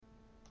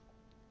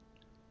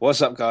What's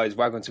up, guys?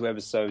 Welcome to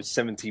episode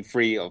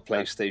 73 of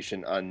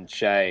PlayStation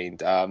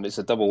Unchained. It's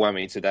a double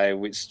whammy today,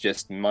 which is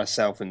just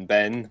myself and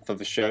Ben for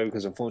the show,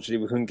 because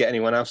unfortunately we couldn't get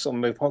anyone else on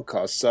the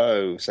podcast.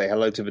 So say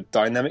hello to the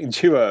dynamic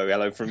duo.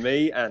 Hello from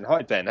me, and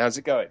hi, Ben. How's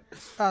it going?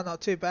 Oh,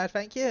 not too bad,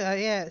 thank you.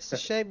 Yeah, it's a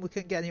shame we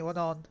couldn't get anyone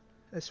on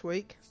this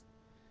week.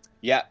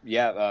 Yeah.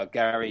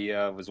 Gary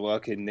was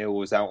working. Neil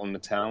was out on the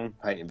town,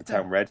 painting the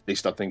town red. At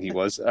least I think he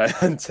was.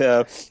 And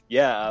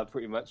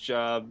pretty much.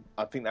 I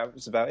think that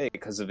was about it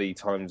because of the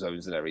time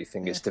zones and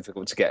everything. Yeah. It's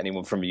difficult to get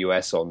anyone from the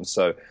US on.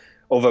 So,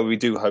 although we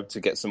do hope to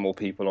get some more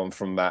people on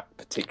from that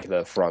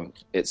particular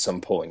front at some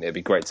point, it'd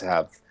be great to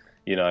have,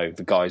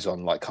 the guys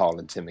on like Carl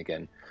and Tim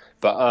again.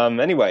 But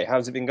anyway,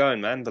 how's it been going,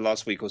 man? The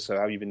last week or so,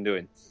 how have you been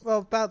doing? Well,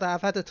 about that,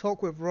 I've had a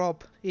talk with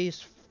Rob.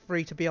 He's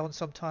free to be on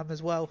sometime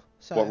as well.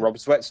 So What, Rob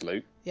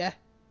Sweatsloot? yeah.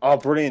 Oh,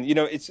 brilliant.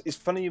 It's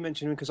funny you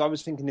mentioned him because I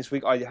was thinking this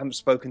week I haven't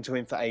spoken to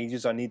him for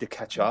ages. I need to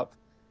catch up.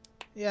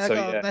 Yeah, I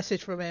got a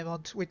message from him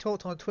we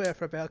talked on Twitter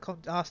for a bit. I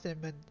asked him,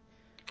 and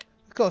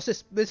of course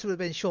this would have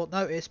been short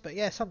notice, but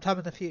yeah, sometime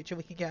in the future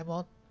we can get him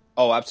on.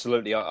 Oh,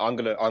 absolutely. I'm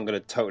gonna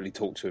totally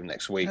talk to him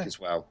next week as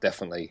well.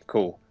 Definitely.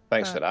 Cool.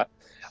 Thanks for that.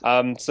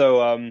 How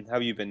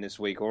have you been this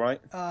week? All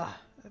right?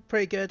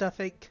 Pretty good, I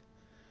think.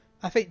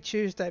 I think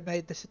Tuesday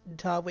made this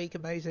entire week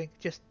amazing,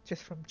 just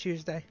from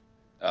Tuesday.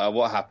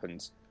 What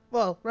happened?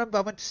 Well, remember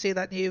I went to see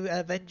that new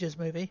Avengers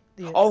movie.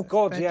 Oh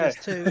God,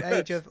 Avengers 2: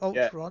 Age of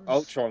Ultron. Yeah,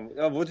 Ultron.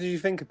 Oh, what did you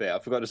think of it? I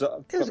forgot. It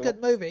was a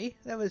good movie.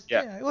 It was.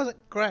 Yeah. It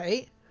wasn't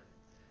great,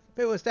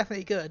 but it was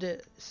definitely good.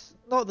 It's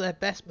not their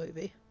best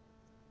movie.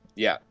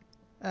 Yeah.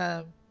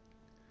 But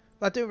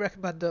I do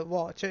recommend a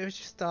watch. It was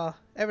just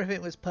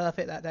everything was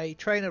perfect that day.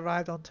 Train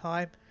arrived on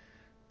time.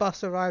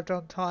 Bus arrived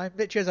on time.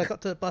 Literally, as I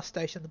got to the bus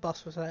station, the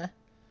bus was there.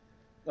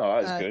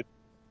 Oh, that's good.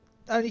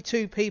 Only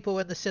 2 people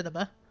in the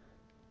cinema.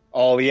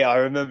 Oh yeah, I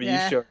remember you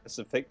showing us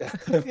a photo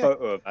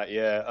of that.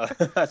 Yeah,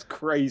 that's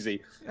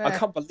crazy. Yeah. I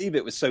can't believe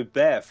it was so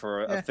bare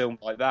for a film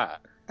like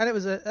that. And it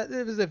was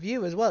a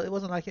view as well. It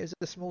wasn't like it was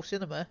a small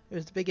cinema. It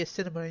was the biggest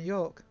cinema in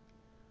York.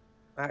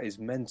 That is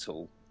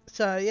mental.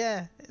 So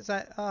yeah, it's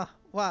like,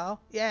 wow,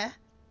 yeah,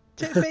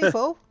 2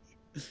 people,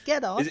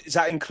 get on. Is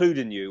that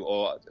including you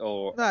or?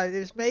 No, it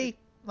was me,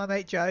 my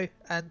mate Joe,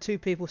 and 2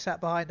 people sat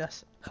behind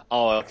us.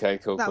 Oh, okay,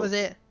 cool. That was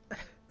it.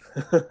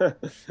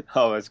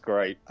 Oh, that's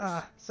great.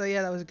 So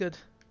yeah, that was good.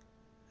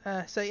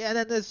 And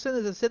then as soon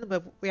as the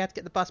cinema, we had to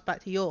get the bus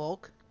back to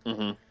York.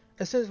 Mm-hmm.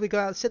 As soon as we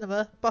got out of the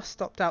cinema, bus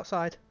stopped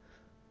outside.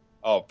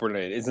 Oh,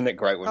 brilliant! Isn't it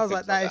great when I was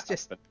like, that is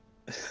just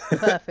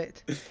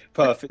perfect.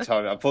 Perfect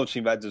timing.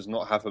 Unfortunately, that does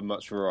not happen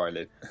much where I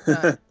live.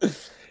 No.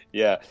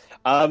 Yeah.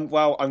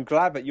 Well, I'm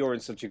glad that you're in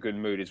such a good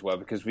mood as well,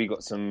 because we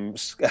got some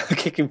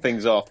kicking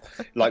things off,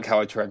 like how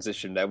I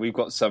transitioned there. We've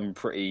got some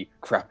pretty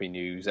crappy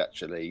news,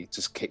 actually,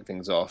 to kick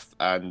things off.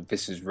 And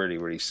this is really,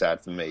 really sad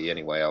for me.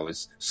 Anyway, I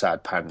was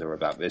sad panda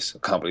about this.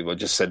 I can't believe I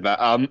just said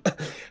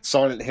that.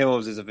 Silent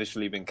Hills has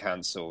officially been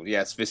cancelled.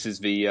 Yes, this is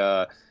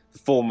the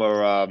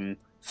former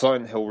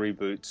Silent Hill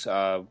reboot,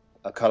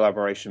 a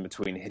collaboration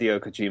between Hideo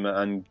Kojima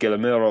and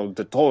Guillermo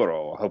del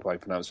Toro. I hope I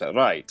pronounced that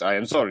right. I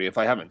am sorry if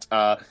I haven't.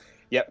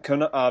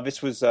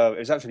 This was it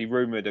was actually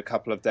rumored a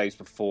couple of days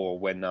before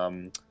when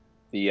Norman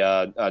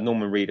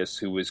Reedus,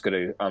 who was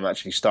going to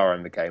actually star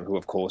in the game, who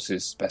of course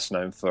is best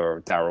known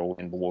for Daryl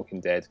in The Walking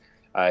Dead.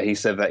 He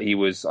said that he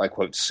was, I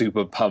quote,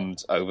 super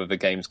pumped over the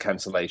game's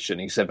cancellation.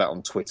 He said that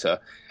on Twitter.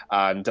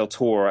 And Del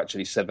Toro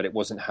actually said that it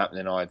wasn't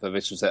happening either.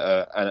 This was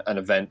at an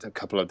event a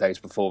couple of days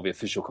before the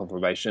official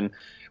confirmation,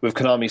 with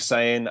Konami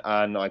saying,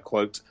 and I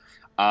quote,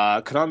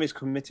 Konami is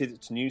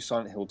committed to new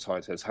Silent Hill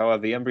titles.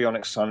 However, the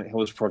embryonic Silent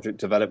Hills project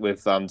developed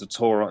with Del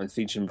Toro and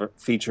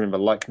featuring the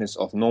likeness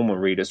of Norman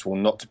Reedus will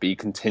not be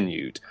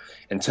continued.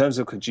 In terms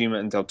of Kojima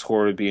and Del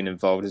Toro being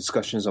involved,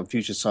 discussions on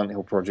future Silent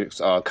Hill projects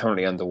are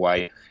currently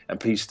underway, and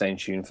please stay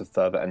tuned for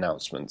further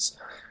announcements.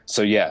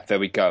 So yeah, there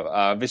we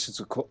go.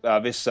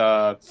 This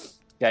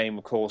game,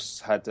 of course,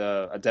 had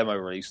a demo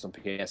released on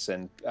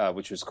PSN,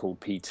 which was called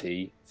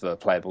PT, the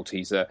playable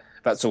teaser.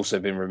 That's also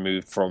been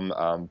removed from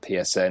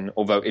PSN,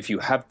 although if you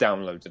have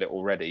downloaded it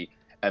already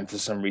and for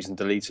some reason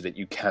deleted it,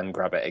 you can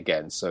grab it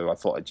again. So I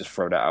thought I'd just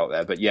throw that out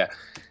there. But yeah,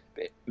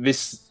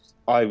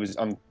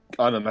 I'm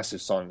a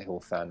massive Silent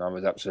Hill fan. I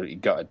was absolutely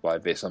gutted by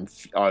this.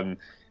 I'm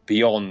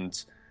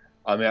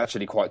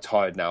actually quite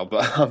tired now,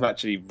 but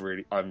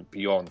I'm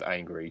beyond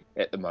angry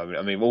at the moment.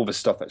 I mean, all the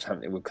stuff that's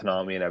happening with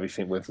Konami and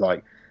everything, with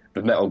like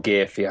the Metal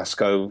Gear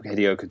fiasco,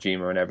 Hideo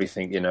Kojima and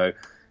everything,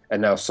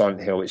 and now Silent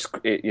Hill.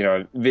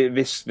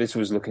 This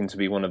was looking to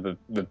be one of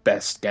the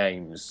best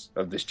games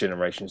of this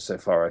generation so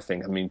far, I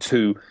think. I mean,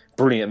 2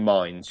 brilliant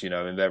minds,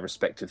 in their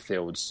respective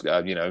fields,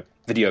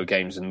 video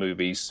games and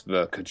movies,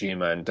 the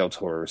Kojima and Del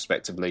Toro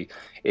respectively.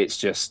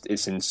 It's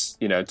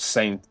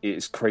insane.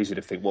 It's crazy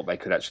to think what they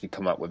could actually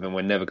come up with, and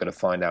we're never going to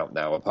find out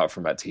now, apart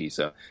from that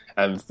teaser.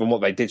 And from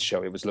what they did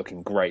show, it was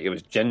looking great. It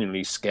was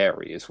genuinely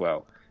scary as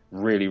well.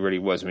 Really, really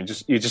was. I mean,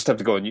 you just have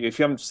to go on. If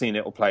you haven't seen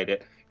it or played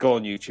it, go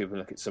on YouTube and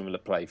look at some of the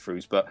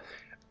playthroughs. But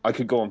I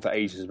could go on for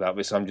ages about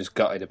this. I'm just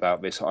gutted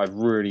about this. I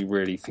really,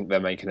 really think they're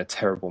making a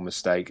terrible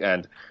mistake.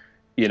 And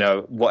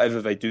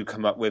whatever they do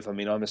come up with, I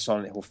mean, I'm a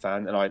Silent Hill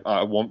fan, and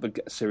I want the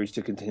series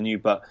to continue,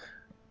 but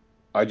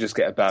I just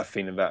get a bad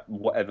feeling that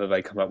whatever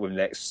they come up with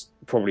next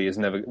probably is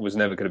never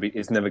going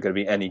to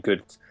be any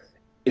good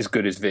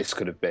as this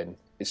could have been.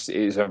 It's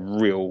a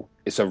real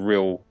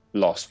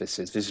loss. This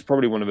is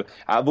probably one of the,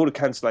 out of all the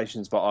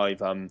cancellations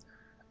that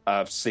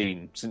I've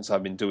seen since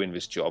I've been doing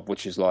this job,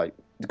 which is like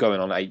going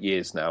on 8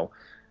 years now.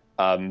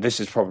 This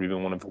has probably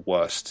been one of the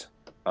worst.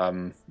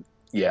 I'm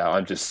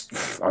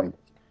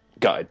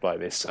gutted by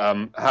this.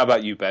 How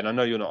about you, Ben? I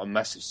know you're not a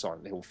massive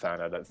Silent Hill fan,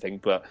 I don't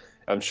think, but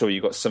I'm sure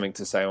you got something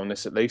to say on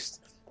this at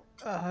least.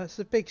 It's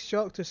a big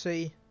shock to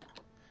see.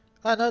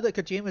 I know that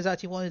Kojima's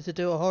actually wanted to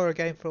do a horror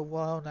game for a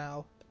while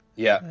now.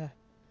 Yeah.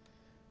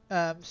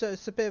 So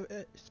it's a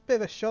bit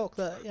of a shock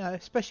that,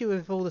 especially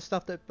with all the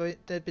stuff that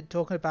they've been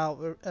talking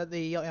about at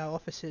the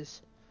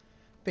offices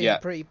being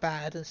pretty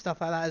bad and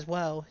stuff like that as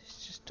well.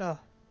 It's just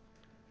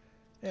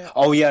yeah.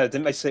 Oh yeah,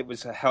 didn't they say it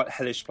was a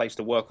hellish place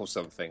to work or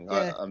something?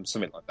 Yeah.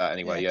 Something like that.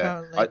 Anyway,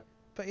 yeah.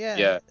 But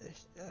yeah.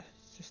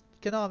 It's just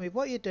Konami,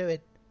 what are you doing?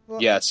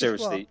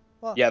 Seriously.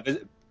 What? Yeah.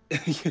 Did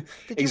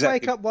exactly. you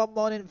wake up one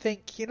morning and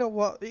think, you know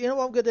what I'm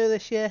going to do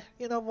this year?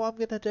 You know what I'm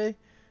going to do?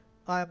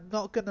 I'm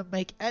not going to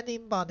make any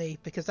money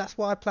because that's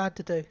what I plan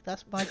to do.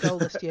 That's my goal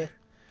this year.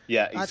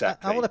 Yeah,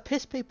 exactly. I want to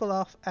piss people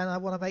off and I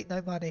want to make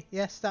no money.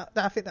 Yes,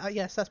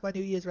 that's my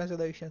New Year's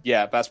resolution.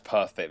 Yeah, that's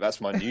perfect.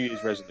 That's my New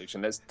Year's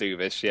resolution. Let's do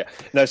this. Yeah.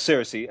 No,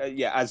 seriously.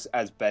 As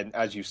Ben,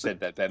 as you said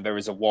that, Ben, there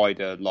is a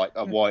wider,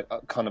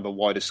 kind of a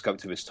wider scope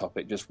to this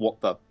topic. Just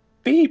what the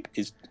beep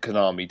is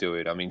Konami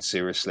doing? I mean,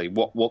 seriously,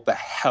 what the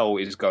hell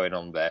is going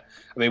on there?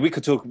 I mean, we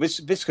could talk.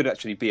 This could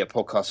actually be a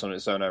podcast on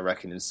its own, I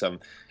reckon, in some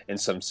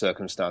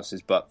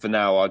circumstances. But for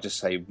now, I'll just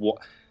say what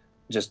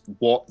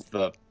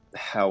the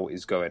hell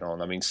is going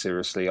on? I mean,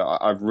 seriously,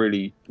 I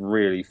really,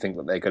 really think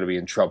that they're going to be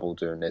in trouble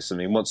doing this. I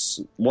mean,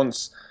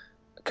 once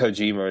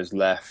Kojima has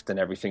left and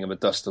everything, and the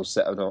dust has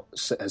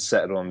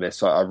settled on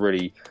this, I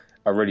really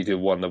do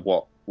wonder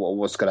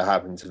what's going to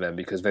happen to them,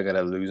 because they're going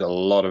to lose a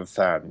lot of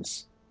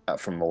fans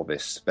from all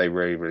this. They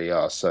really, really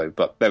are. So,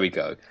 but there we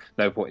go.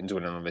 No point in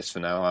dwelling on this for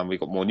now.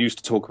 We've got more news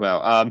to talk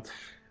about.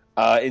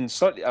 In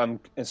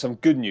some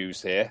good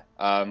news here,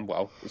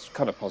 well, it's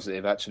kind of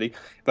positive actually.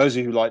 Those of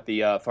you who like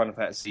the Final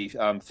Fantasy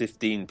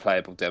 15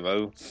 playable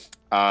demo,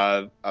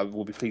 I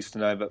will be pleased to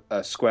know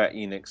that Square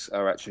Enix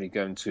are actually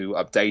going to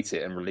update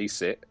it and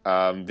release it.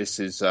 This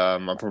is,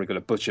 I'm probably going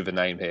to butcher the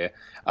name here,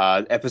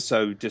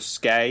 Episode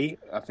Disgaea,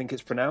 I think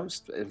it's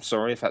pronounced. I'm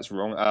sorry if that's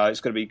wrong.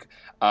 It's going to be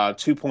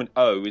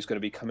 2.0 is going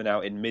to be coming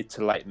out in mid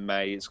to late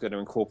May. It's going to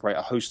incorporate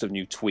a host of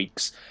new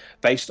tweaks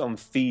based on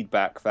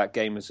feedback that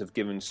gamers have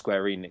given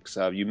Square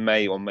Enix. You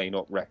may or may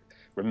not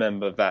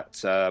remember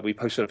that we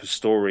posted up a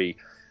story,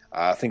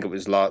 I think it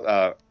was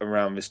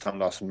around this time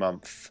last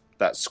month,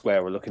 that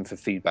Square were looking for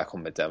feedback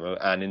on the demo,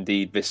 and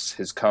indeed this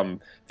has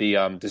come,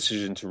 the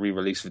decision to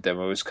re-release the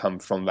demo has come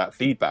from that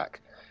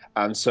feedback.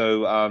 And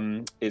so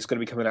it's going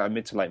to be coming out in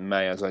mid to late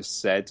May, as I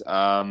said.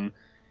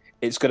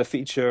 It's going to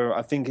feature,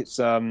 I think it's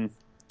going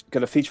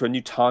to feature a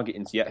new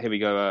targeting,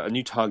 a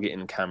new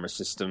targeting camera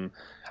system.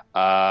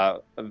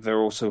 They're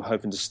also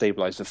hoping to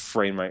stabilize the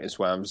frame rate as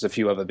well. There's a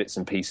few other bits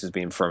and pieces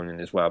being thrown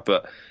in as well,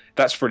 but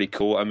that's pretty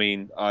cool. I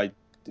mean,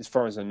 as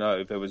far as I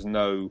know, there was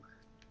no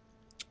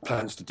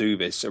plans to do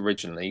this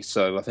originally,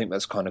 so I think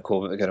that's kind of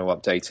cool that they're going to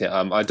update it.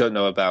 I don't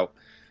know about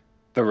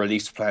the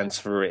release plans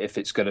for it, if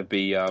it's going to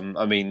be. I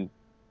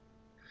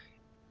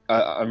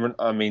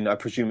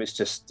presume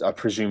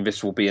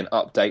this will be an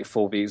update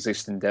for the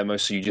existing demo,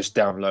 so you just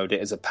download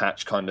it as a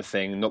patch kind of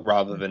thing, not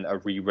rather than a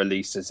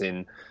re-release, as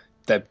in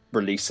they're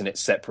releasing it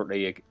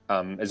separately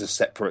as a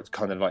separate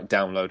kind of like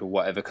download or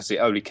whatever, because it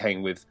only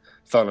came with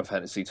Final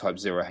Fantasy Type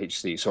 0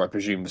 HD, so I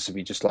presume this would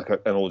be just like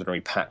an ordinary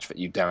patch that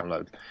you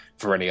download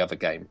for any other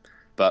game.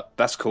 But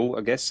that's cool,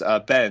 I guess.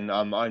 Ben,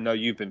 I know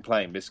you've been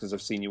playing this because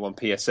I've seen you on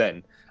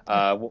PSN.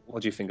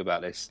 What do you think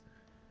about this?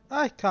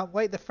 I can't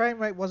wait. The frame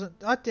rate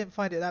I didn't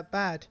find it that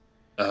bad.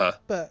 Uh-huh.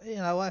 But,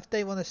 if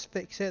they want to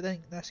fix it, then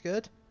that's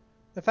good.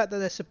 The fact that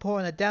they're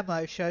supporting a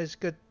demo shows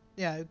good,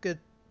 the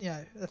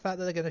fact that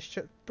they're going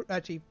to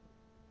actually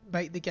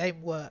make the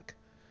game work.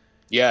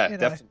 Yeah,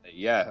 definitely.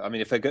 Yeah, I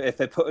mean, if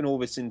they're putting all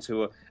this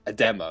into a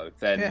demo,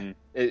 then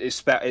it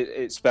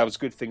spells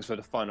good things for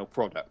the final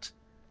product.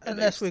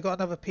 Unless we've got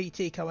another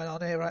PT coming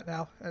on here right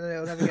now, and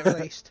it'll never get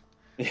released.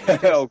 Yeah.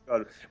 Oh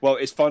god. Well,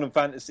 it's Final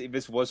Fantasy.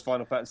 This was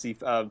Final Fantasy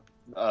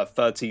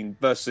 13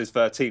 versus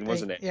 13,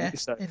 wasn't it? Yeah.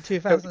 So, in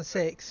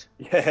 2006.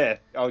 Yeah.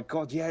 Oh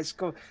god. Yeah. It's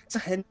got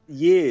 10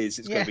 years.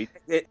 It's going to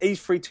be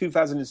E3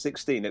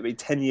 2016. It'll be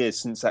 10 years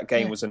since that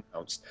game was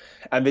announced,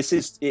 and it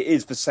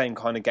is the same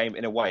kind of game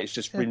in a way. It's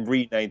just been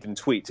renamed and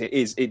tweaked.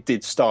 It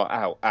did start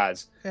out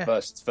as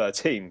versus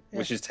 13,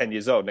 which is 10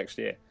 years old next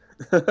year.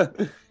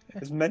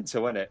 It's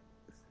mental, isn't it?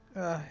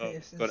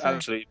 But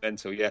absolutely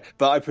mental, yeah.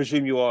 But I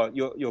presume you're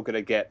going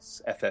to get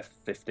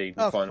FF15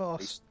 of final course.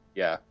 release.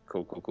 Yeah,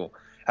 cool.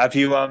 Have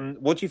you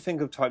what do you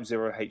think of Type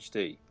Zero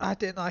HD? I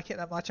didn't like it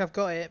that much. I've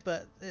got it,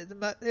 but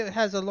it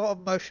has a lot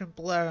of motion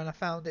blur, and I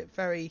found it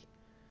very.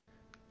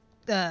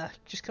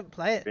 Just couldn't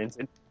play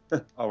it.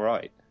 All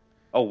right.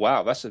 Oh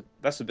wow, that's a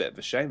bit of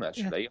a shame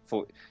actually. Yeah. I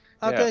thought.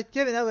 I'll go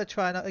give it another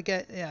try. Not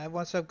again. Yeah,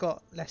 once I've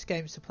got less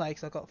games to play,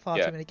 because I've got far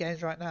too many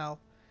games right now.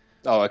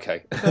 Oh,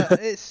 okay. But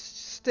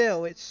it's.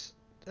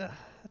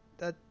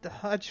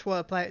 I just want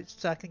to play it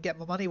so I can get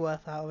my money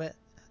worth out of it.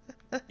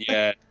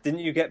 Yeah. Didn't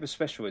you get the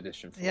special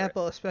edition for it? Yeah, I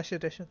bought a special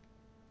edition.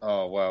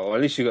 Oh well,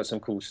 at least you got some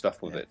cool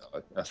stuff with it.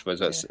 I suppose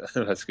that's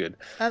that's good.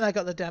 And I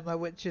got the demo,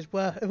 which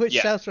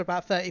sells for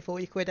about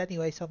 30-40 quid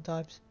anyway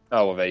sometimes.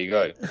 Oh well, there you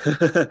go.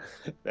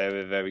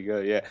 there we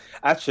go. Yeah,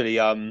 actually,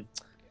 I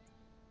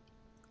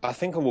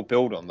think I will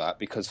build on that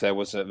because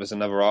there's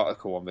another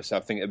article on this. I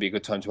think it'd be a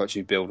good time to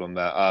actually build on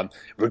that.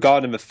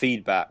 Regarding the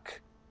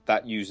feedback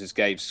that users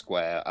gave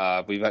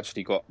Square, we've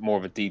actually got more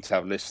of a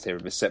detailed list here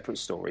of a separate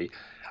story.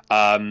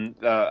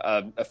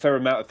 A fair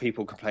amount of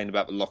people complained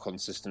about the lock-on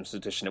systems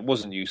edition. It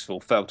wasn't useful,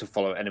 failed to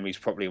follow enemies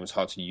properly, and was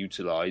hard to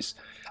utilize.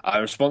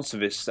 In response to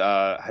this,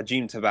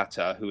 Hajime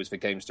Tabata, who is the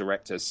game's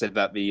director, said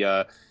that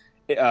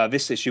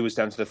this issue was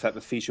down to the fact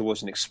the feature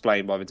wasn't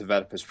explained by the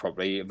developers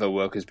properly. The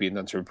work is being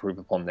done to improve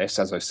upon this,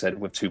 as I said,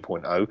 with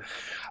 2.0.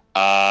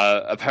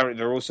 Apparently,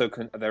 there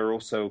are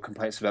also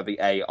complaints about the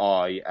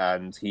AI,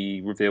 and he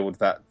revealed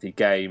that the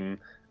game.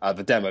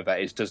 The demo,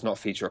 that is, does not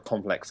feature a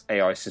complex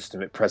AI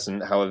system at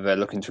present. However, they're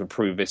looking to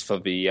improve this for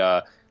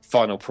the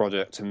final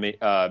product to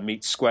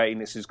meet Square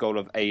Enix's goal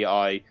of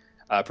AI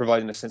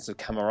providing a sense of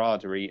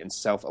camaraderie and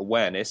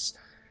self-awareness.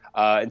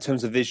 In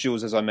terms of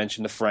visuals, as I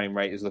mentioned, the frame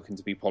rate is looking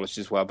to be polished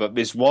as well. But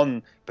there's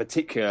one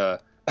particular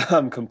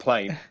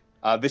complaint.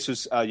 This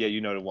was, you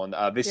know the one.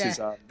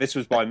 This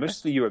was by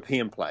mostly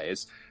European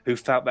players who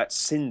felt that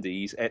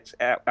Cindy's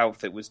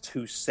outfit was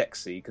too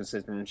sexy,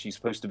 considering she's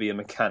supposed to be a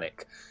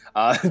mechanic.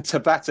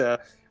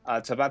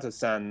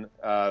 Tabata-san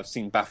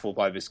seemed baffled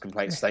by this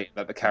complaint, stating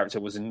that the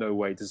character was in no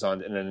way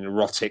designed in an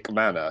erotic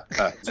manner.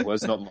 His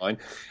words, not mine.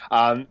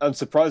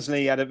 Unsurprisingly,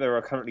 he added there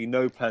are currently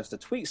no plans to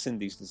tweak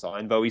Cindy's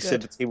design, though he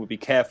said the team would be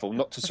careful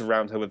not to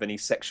surround her with any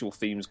sexual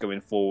themes going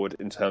forward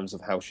in terms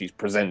of how she's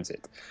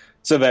presented.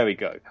 So there we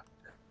go.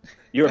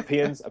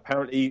 Europeans,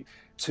 apparently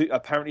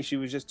she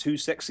was just too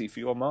sexy for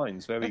your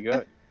minds. There we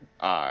go.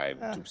 I'm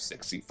too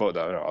sexy for...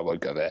 No, I won't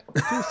go there.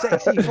 Too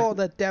sexy for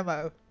the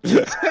demo.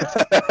 Too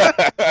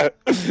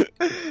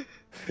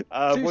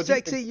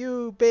sexy,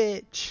 you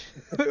bitch.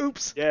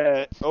 Oops.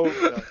 Yeah. Oh,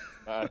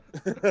 no.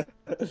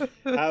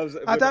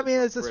 I don't mean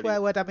as a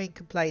swear word, I mean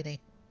complaining.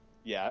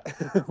 Yeah.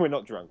 We're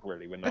not drunk,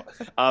 really. We're not.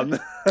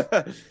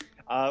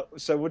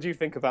 So what do you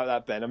think about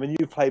that, Ben? I mean,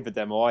 you played the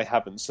demo, I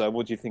haven't, so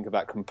what do you think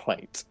about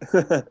complaint?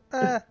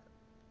 The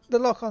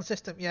lock-on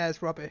system,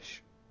 is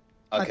rubbish.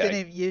 Okay. I didn't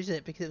even use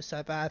it because it was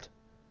so bad.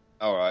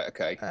 All right,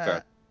 okay,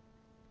 fair.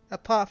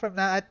 Apart from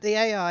that, the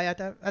AI, I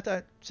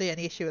don't see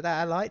any issue with that.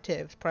 I liked it.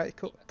 It was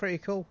pretty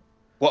cool.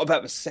 What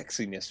about the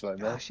sexiness, though,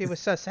 man? Oh, she was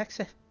so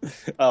sexy.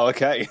 Oh,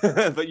 okay.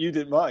 But you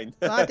didn't mind.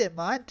 No, I didn't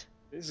mind.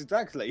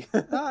 Exactly.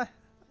 No,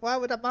 why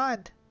would I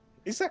mind?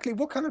 Exactly.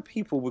 What kind of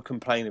people would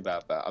complain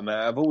about that? I mean,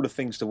 of all the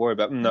things to worry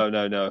about, no.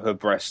 Her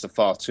breasts are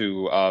far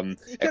too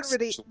you couldn't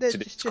really.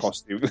 It's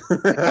costume.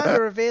 They're kind of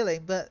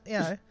revealing, but you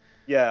know.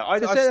 Yeah,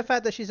 consider the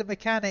fact that she's a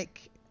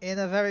mechanic in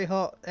a very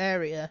hot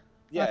area.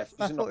 Yeah,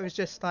 I thought it was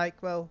just like,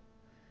 well,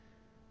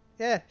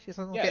 yeah, she's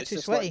not gonna get too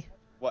sweaty. Like,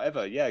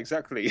 whatever. Yeah,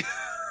 exactly.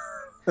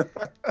 Have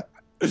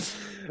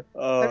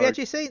you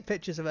actually seen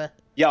pictures of her?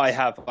 Yeah, I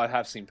have. I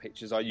have seen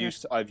pictures. I've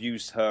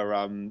used her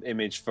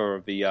image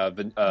for the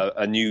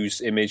a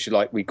news image.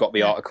 Like we got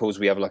the articles,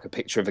 we have like a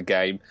picture of a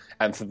game,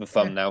 and for the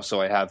thumbnail.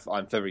 So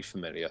I'm very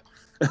familiar.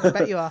 I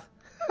bet you are.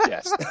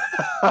 Yes.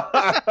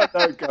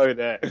 Don't go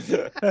there.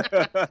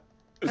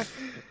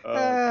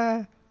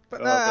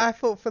 But no, I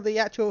thought for the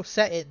actual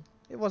setting,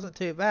 it wasn't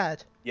too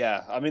bad.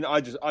 Yeah, I mean, I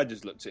just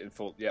looked at it and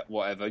thought, yeah,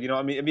 whatever. You know,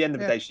 I mean, at the end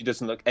of the day, she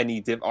doesn't look any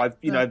different.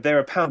 They're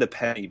a pound a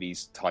penny,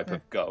 these type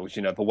of girls.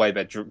 You know, the way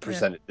they're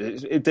presented,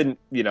 it didn't.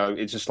 You know,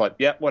 it's just like,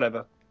 yeah,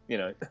 whatever. You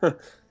know.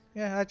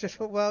 Yeah, I just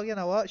thought, well, you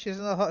know what? She's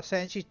in a hot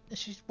setting.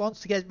 She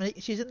wants to get.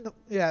 She's in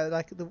the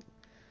like the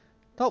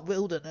not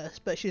wilderness,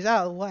 but she's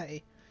out of the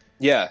way.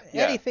 Yeah.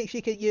 Anything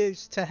she can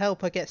use to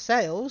help her get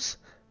sales.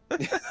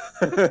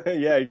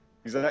 Yeah.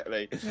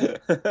 Exactly.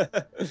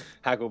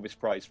 Haggle this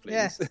price,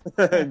 please.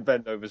 Yeah. And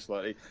bend over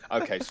slightly.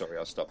 Okay, sorry,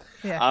 I'll stop.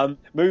 Yeah.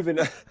 Moving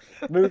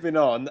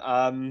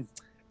on.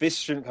 This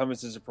shouldn't come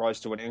as a surprise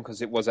to anyone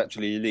because it was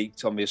actually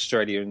leaked on the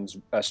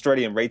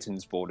Australian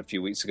ratings board a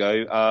few weeks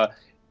ago.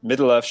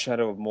 Middle-earth: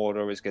 Shadow of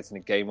Mordor is getting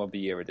a Game of the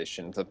Year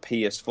edition for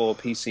PS4,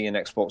 PC, and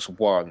Xbox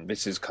One.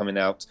 This is coming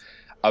out.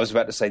 I was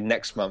about to say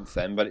next month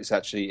then, but it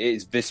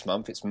is this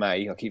month. It's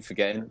May. I keep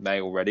forgetting May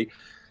already.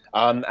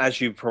 As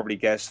you probably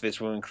guessed,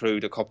 this will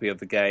include a copy of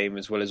the game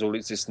as well as all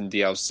existing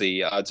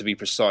DLC. To be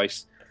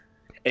precise,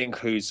 It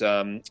includes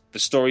the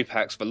story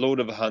packs for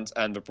Lord of the Hunt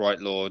and the Bright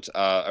Lord,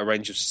 a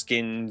range of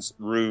skins,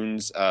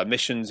 runes,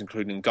 missions,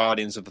 including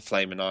Guardians of the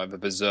Flaming Eye, the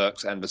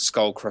Berserks, and the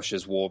Skull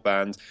Crushers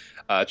Warband,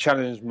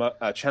 challenge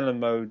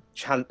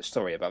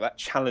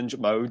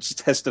modes,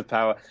 test of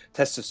power,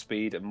 test of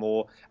speed, and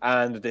more,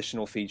 and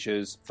additional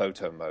features,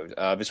 photo mode.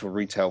 This will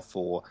retail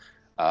for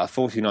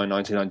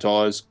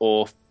 $49.99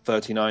 or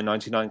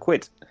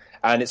 £39.99.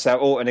 And it's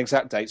out, an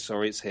exact date,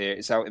 sorry, it's here.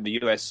 It's out in the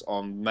US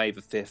on May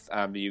the 5th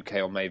and the UK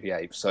on May the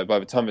 8th. So by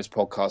the time this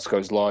podcast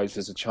goes live,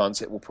 there's a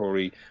chance it will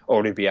probably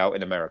already be out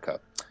in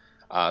America.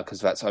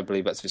 Because I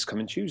believe that's this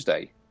coming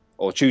Tuesday.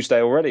 Or Tuesday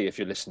already, if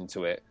you're listening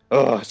to it.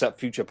 Oh, it's that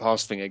future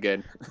past thing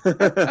again.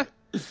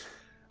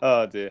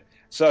 Oh, dear.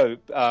 So,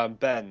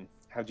 Ben,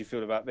 how do you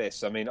feel about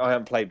this? I mean, I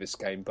haven't played this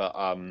game, but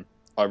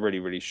I really,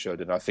 really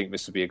should. And I think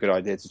this would be a good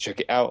idea to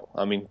check it out.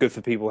 I mean, good for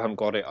people who haven't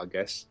got it, I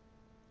guess.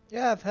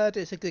 Yeah, I've heard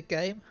it's a good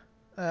game.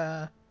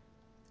 I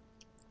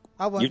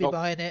won't be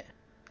buying it.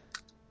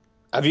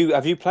 Have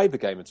you played the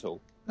game at all?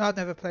 No, I've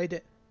never played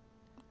it.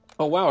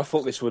 Oh wow, I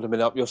thought this would have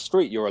been up your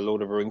street. You're a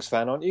Lord of the Rings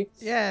fan, aren't you?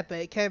 Yeah, but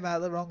it came out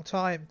at the wrong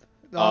time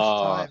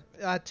last time.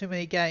 I had too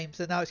many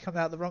games, and now it's coming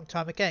out at the wrong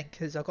time again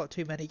because I've got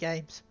too many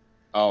games.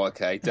 Oh,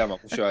 okay. Damn, I'm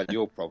sure I had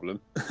your problem.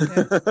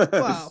 Yeah.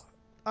 Well,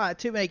 I had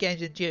too many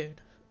games in June,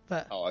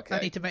 but I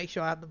need to make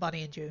sure I have the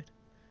money in June.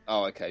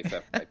 Oh, okay.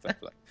 Fair play, fair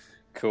play.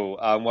 Cool.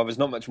 Well, there's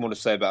not much more to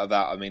say about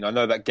that. I mean, I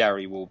know that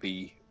Gary will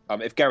be...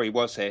 if Gary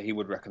was here, he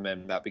would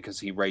recommend that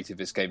because he rated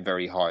this game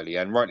very highly,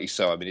 and rightly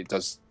so. I mean, it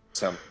does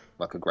sound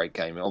like a great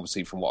game. And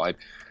obviously, from what I've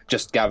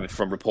just gathered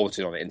from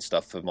reporting on it and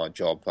stuff for my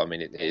job, I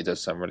mean, it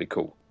does sound really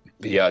cool.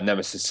 The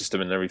Nemesis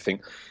system and everything.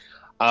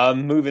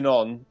 Moving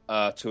on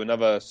to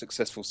another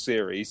successful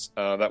series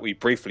that we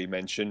briefly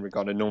mentioned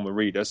regarding Norma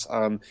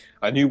Reedus.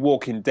 A new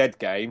Walking Dead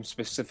game,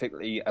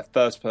 specifically a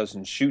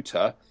first-person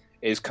shooter,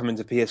 is coming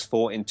to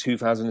PS4 in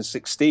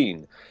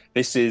 2016.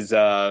 This is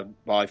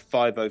by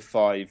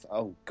 505.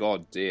 Oh,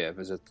 God, dear.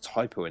 There's a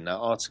typo in that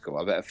article.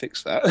 I better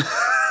fix that.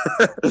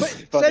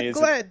 Wait, said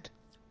Glenn.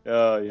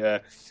 Oh, yeah.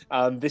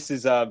 This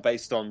is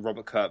based on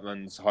Robert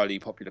Kirkman's highly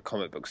popular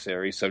comic book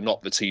series, so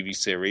not the TV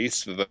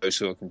series, for those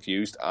who are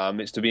confused.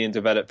 It's to be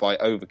developed by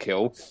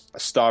Overkill, a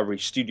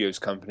Starbreeze Studios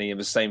company, and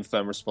the same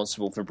firm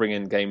responsible for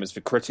bringing gamers the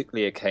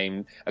critically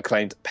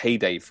acclaimed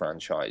Payday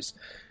franchise.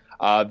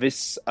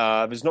 There's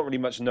not really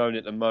much known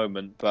at the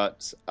moment,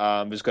 but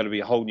there's going to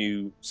be a whole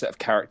new set of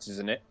characters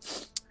in it.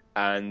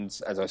 And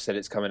as I said,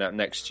 it's coming out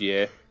next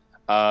year.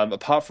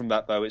 Apart from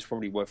that, though, it's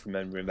probably worth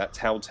remembering that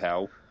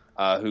Telltale,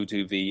 who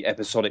do the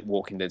episodic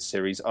Walking Dead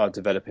series, are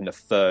developing a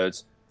third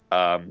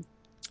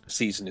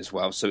season as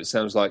well. So it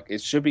sounds like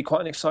it should be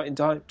quite an exciting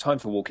time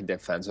for Walking Dead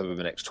fans over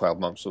the next 12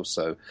 months or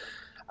so.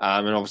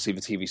 And obviously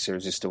the TV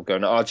series is still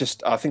going. I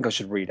think I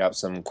should read out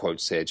some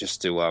quotes here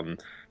just to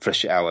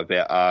flesh it out a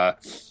bit.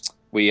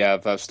 We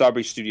have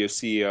Starbreeze Studio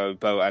CEO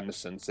Bo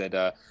Anderson said,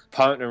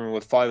 partnering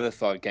with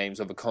 505 Games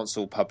of the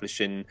console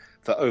publishing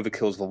for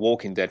Overkill's The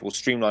Walking Dead will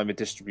streamline the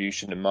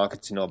distribution and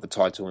marketing of the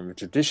title in the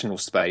traditional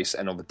space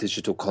and on the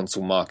digital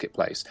console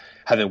marketplace.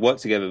 Having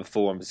worked together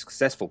before on the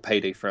successful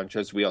Payday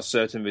franchise, we are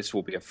certain this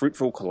will be a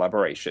fruitful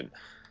collaboration.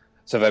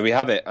 So there we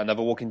have it,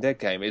 another Walking Dead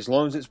game. As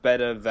long as it's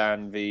better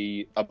than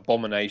the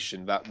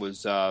Abomination that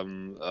was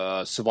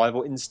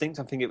Survival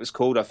Instinct, I think it was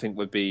called, I think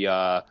we'd be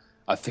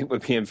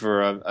in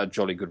for a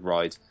jolly good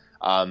ride.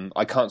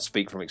 I can't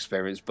speak from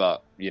experience,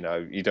 but you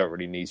don't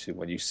really need to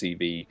when you see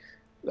the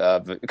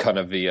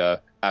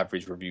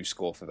average review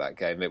score for that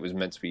game. It was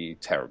meant to be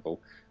terrible.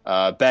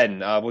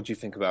 Ben, what do you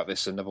think about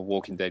this? Another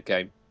Walking Dead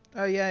game?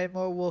 Oh yeah,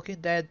 more Walking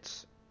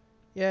Deads.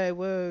 Yeah,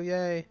 whoa,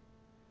 yay.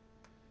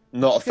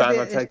 Not a fan,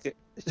 I take it.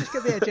 It's just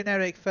gonna be a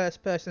generic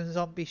first-person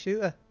zombie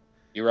shooter.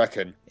 You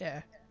reckon?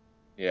 Yeah.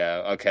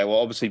 Yeah, okay. Well,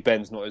 obviously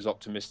Ben's not as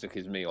optimistic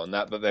as me on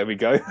that, but there we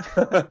go.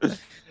 As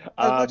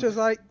much as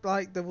like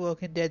the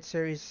Walking Dead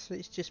series,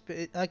 it's just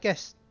I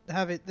guess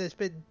there's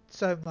been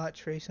so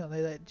much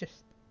recently that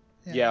just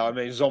Yeah, I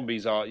mean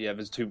zombies are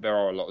there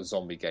are a lot of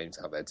zombie games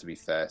out there, to be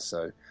fair,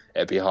 so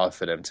it'd be hard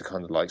for them to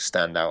kind of like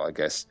stand out, I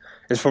guess.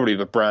 It's probably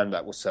the brand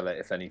that will sell it,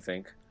 if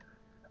anything.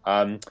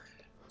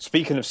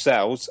 Speaking of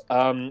sales,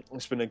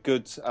 it's been a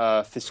good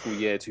fiscal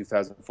year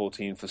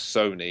 2014 for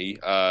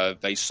Sony.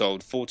 They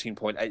sold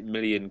 14.8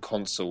 million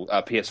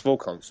PS4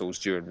 consoles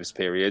during this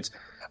period,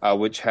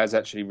 which has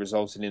actually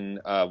resulted in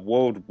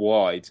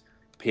worldwide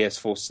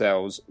PS4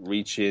 sales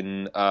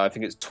reaching, I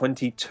think it's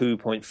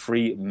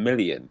 22.3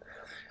 million.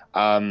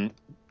 The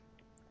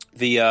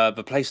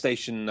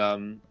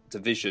PlayStation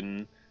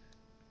division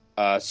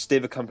steer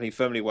the company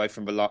firmly away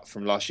from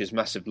last year's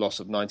massive loss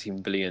of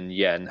 19 billion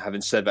yen.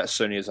 Having said that,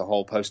 Sony as a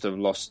whole posted a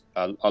loss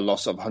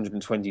of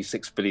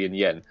 126 billion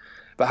yen.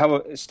 But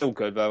however, it's still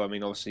good, though. I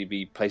mean, obviously,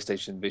 the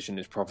PlayStation division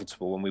is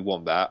profitable, and we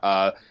want that.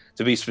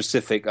 To be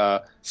specific,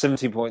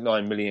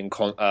 17.9 million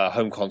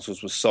home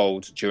consoles were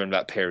sold during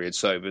that period.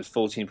 So it was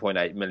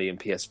 14.8 million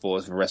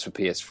PS4s, the rest were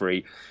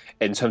PS3.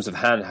 In terms of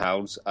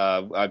handhelds,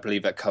 I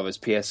believe that covers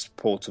PS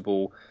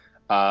Portable,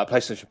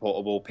 PlayStation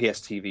Portable, PS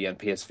TV, and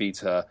PS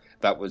Vita.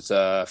 That was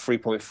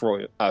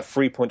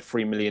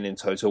 3.3 million in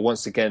total.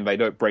 Once again, they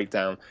don't break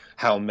down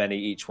how many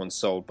each one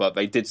sold, but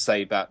they did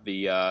say that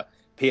PS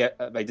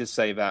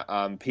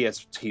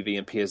TV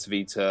and PS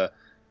Vita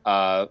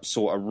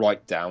saw a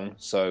write down.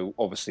 So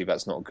obviously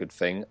that's not a good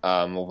thing.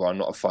 Although I'm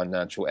not a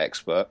financial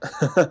expert.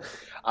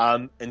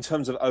 In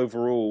terms of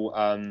overall,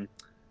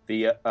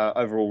 the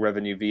overall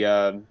revenue,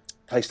 the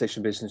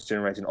PlayStation business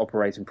generated an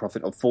operating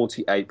profit of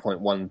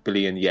 48.1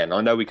 billion yen.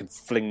 I know we can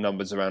fling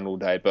numbers around all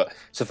day, but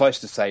suffice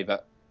to say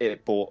that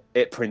it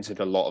printed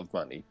a lot of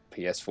money,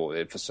 PS4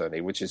 did, for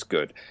Sony, which is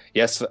good.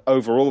 Yes,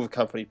 overall the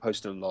company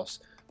posted a loss,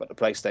 but the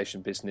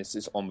PlayStation business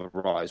is on the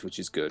rise, which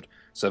is good.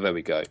 So there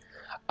we go.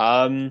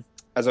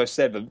 As I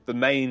said, the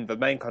main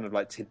kind of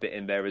like tidbit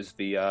in there is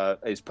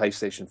is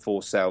PlayStation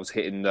 4 sales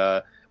hitting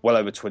well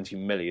over 20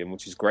 million,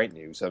 which is great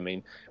news. I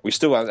mean, we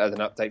still haven't had an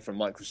update from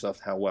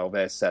Microsoft how well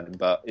they're selling,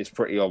 but it's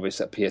pretty obvious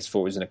that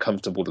PS4 is in a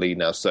comfortable lead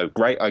now. So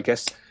great, I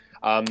guess.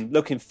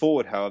 Looking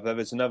forward, however,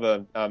 there's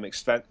another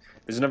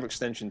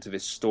extension to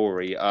this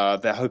story.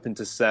 They're hoping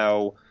to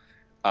sell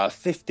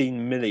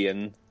 15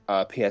 million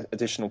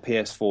additional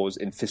PS4s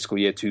in fiscal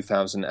year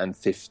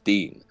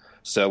 2015.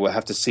 So we'll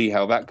have to see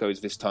how that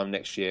goes this time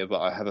next year, but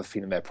I have a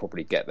feeling they'll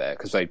probably get there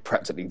because they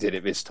practically did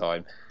it this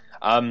time.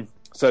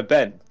 So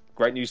Ben,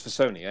 great news for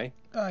Sony, eh?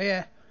 Oh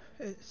yeah,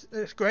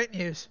 it's great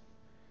news.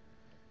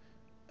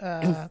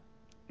 Not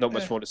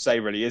much more to say,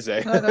 really, is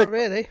there? No, not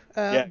really.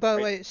 Yeah, by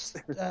the way,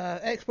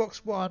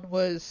 Xbox One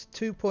was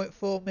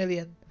 2.4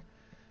 million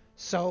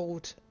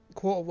sold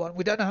quarter one.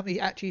 We don't know how many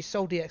actually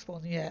sold the Xbox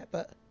One yet,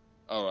 but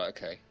oh, right,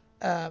 okay.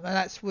 And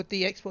that's with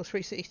the Xbox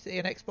 360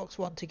 and Xbox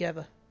One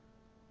together.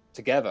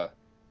 Together?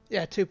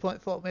 Yeah,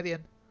 2.4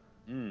 million.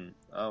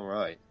 All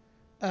right.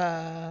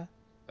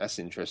 That's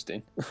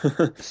interesting.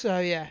 So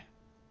yeah.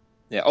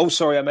 Yeah. Oh,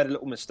 sorry, I made a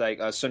little mistake.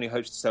 Sony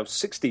hopes to sell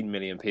 16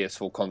 million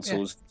PS4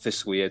 consoles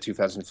fiscal year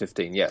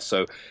 2015. Yeah,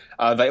 so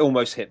they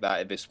almost hit that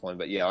at this point.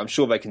 But yeah, I'm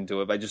sure they can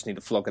do it. They just need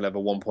to flog another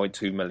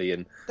 1.2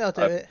 million. They'll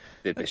do it.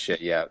 Did this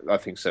shit? Yeah, I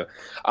think so.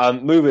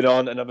 Moving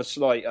on, another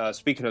slight.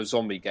 Speaking of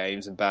zombie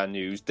games and bad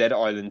news, Dead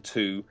Island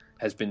 2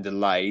 has been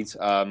delayed.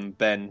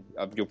 Ben,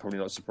 you're probably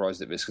not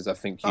surprised at this because I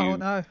think you. Oh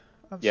no,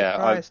 I'm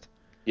surprised.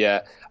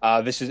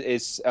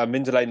 It's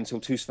been delayed until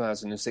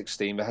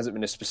 2016. There hasn't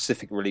been a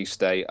specific release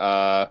date.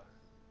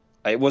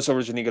 It was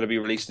originally going to be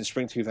released in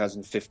spring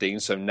 2015,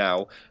 so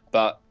now.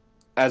 But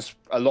as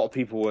a lot of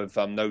people have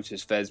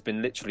noticed, there's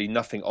been literally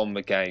nothing on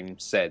the game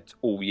said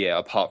all year,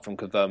 apart from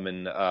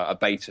confirming a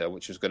beta,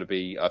 which was going to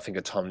be, I think,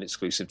 a time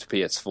exclusive to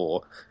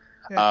PS4.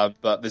 Yeah.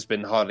 But there's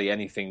been hardly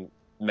anything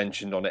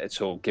mentioned on it at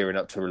all, gearing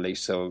up to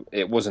release. So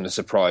it wasn't a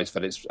surprise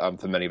that it's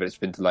for many, but it's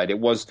been delayed. It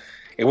was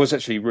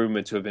actually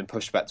rumored to have been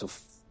pushed back to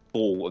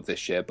fall of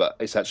this year, but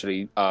it's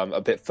actually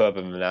a bit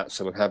further than that.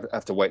 So we'll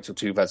have to wait till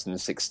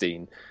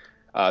 2016.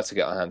 To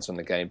get our hands on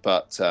the game,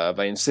 but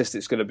they insist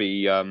it's going to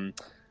be.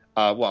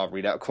 I'll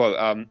read out a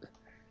quote.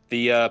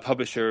 The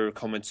publisher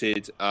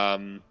commented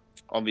on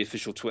the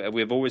official Twitter,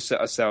 "We have always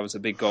set ourselves a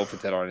big goal for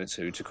Dead Island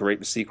 2 to create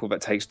the sequel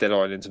that takes Dead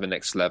Island to the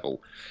next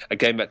level. A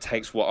game that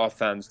takes what our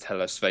fans tell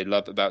us they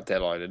love about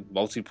Dead Island,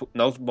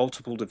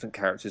 multiple different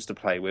characters to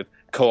play with,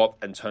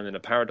 co-op, and turning a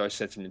paradise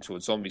setting into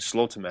a zombie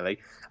slaughter melee,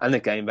 and a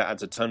game that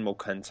adds a ton more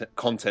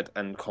content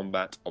and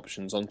combat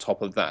options on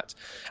top of that.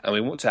 And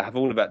we want to have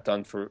all of that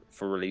done for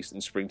release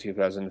in spring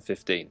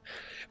 2015.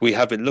 We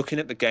have been looking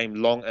at the game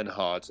long and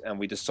hard, and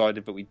we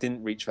decided that we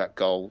didn't reach that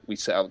goal we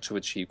set out to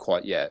achieve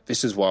quite yet.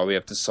 This is why we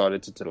have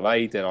decided to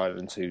delay Dead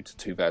Island 2 to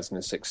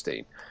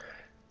 2016.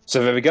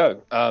 So there we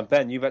go.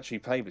 Ben, you've actually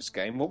played this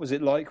game. What was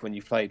it like when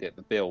you played it,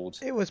 the build?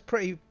 It was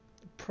pretty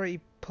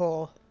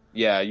poor.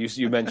 Yeah,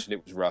 you mentioned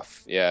it was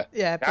rough. Yeah.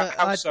 Yeah, but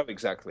how so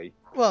exactly?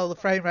 Well, the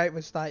frame rate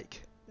was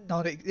like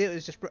it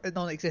was just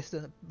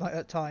non-existent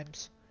at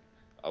times.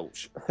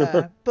 Ouch.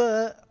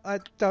 But I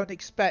don't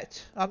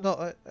expect. I'm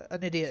not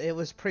an idiot. It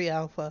was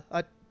pre-alpha.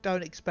 I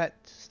don't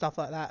expect stuff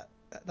like that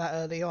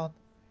early on.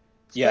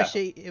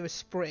 Especially it was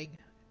spring.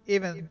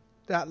 Even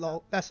that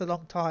long. That's a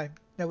long time.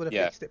 They would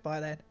have fixed it by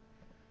then.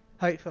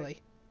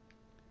 Hopefully.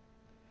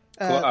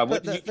 Cool.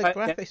 But the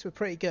graphics were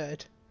pretty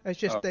good. It's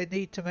just they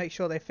need to make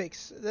sure they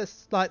fix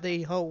this, like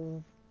the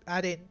whole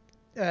adding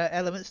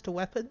elements to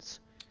weapons.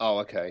 Oh,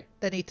 okay.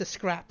 They need to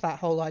scrap that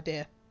whole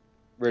idea.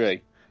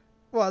 Really?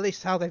 Well, at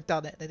least how they've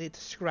done it. They need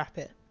to scrap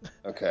it.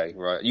 Okay,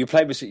 right. You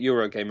played this at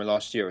Eurogamer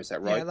last year, is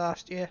that right? Yeah,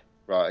 last year.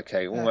 Right,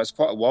 okay. Well, that's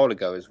quite a while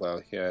ago as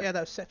well. Yeah. Yeah,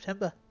 that was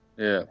September.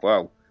 Yeah,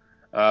 wow.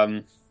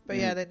 But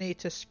yeah, they need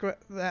to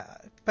scrap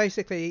that.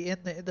 Basically, in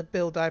the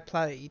build I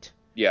played,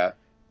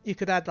 you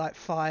could add like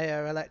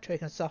fire,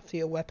 electric, and stuff to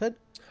your weapon.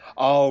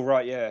 Oh,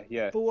 right,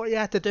 yeah. But what you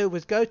had to do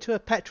was go to a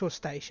petrol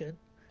station,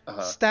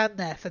 stand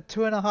there for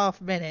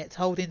 2.5 minutes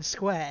holding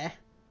square.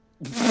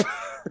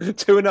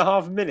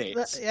 2.5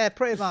 minutes? Yeah,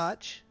 pretty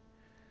much.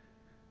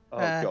 Oh,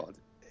 God.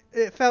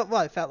 It felt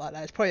like that.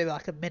 It's probably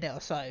like a minute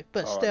or so,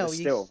 but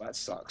still, that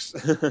sucks.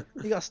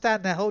 You got to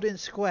stand there holding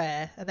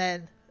square, and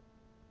then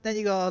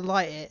you got to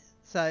light it.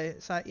 So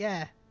it's like,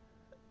 yeah,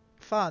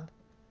 fun.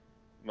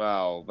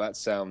 Wow, that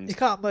sounds. You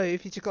can't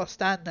move. You just got to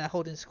stand there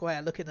holding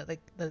square, looking at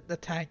the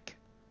tank.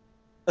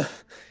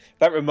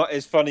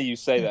 It's funny you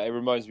say that. It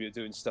reminds me of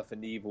doing stuff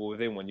in the Evil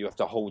Within when you have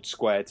to hold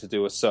square to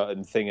do a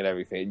certain thing and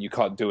everything, and you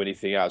can't do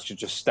anything else. You're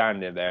just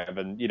standing there,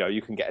 and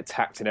you can get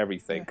attacked and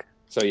everything. Yeah.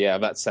 So yeah,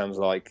 that sounds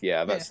like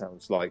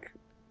sounds like.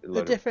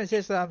 The difference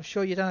is that I'm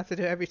sure you don't have to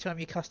do it every time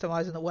you're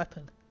customizing the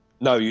weapon.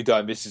 No, you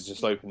don't. This is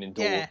just opening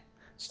door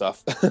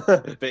stuff,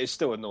 but it's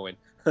still annoying.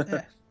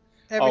 Yeah.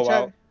 Every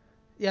time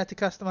you have to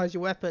customize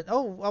your weapon.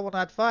 Oh, I want to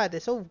add fire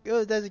this. Oh,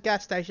 there's a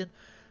gas station.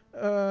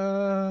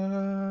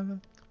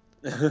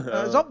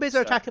 Zombies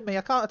are attacking me.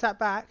 I can't attack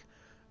back.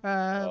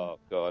 Oh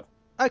god.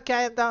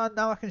 Okay, I'm done.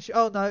 Now I can.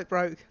 Oh no, it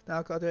broke. Now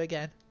I've got to do it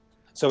again.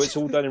 So it's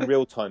all done in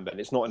real time, Ben.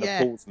 It's not in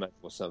a pause menu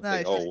or something. No,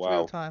 it's just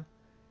real time.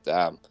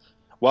 Damn.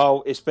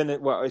 Well, it's going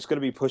to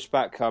be pushed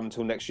back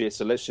until next year.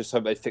 So let's just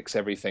hope they fix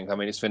everything. I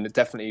mean, it's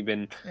definitely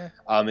been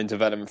in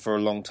development for a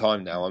long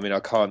time now. I mean, I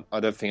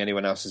don't think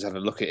anyone else has had a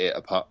look at it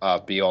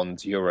beyond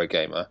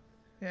Eurogamer.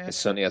 Yeah. It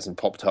certainly hasn't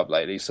popped up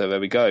lately. So there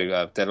we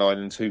go. Dead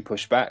Island 2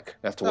 pushed back.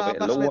 I have to wait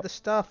a little while. The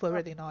staff were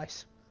really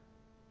nice.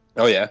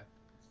 Oh yeah.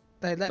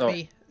 They let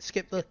me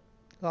skip the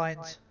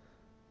lines.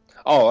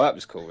 Oh, that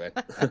was cool, man.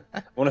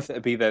 I wonder if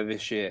it'll be there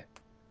this year.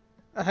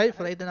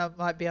 Hopefully, then I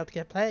might be able to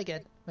get play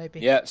again. Maybe.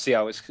 Yeah, see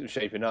how it's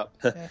shaping up.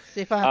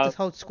 See if I have to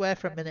hold square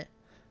for a minute.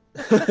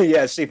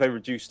 Yeah, see if they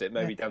reduced it,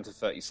 maybe down to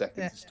 30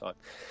 seconds this time.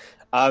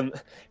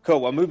 Cool,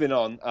 well, moving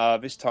on.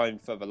 This time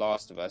for The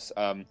Last of Us.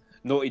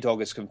 Naughty Dog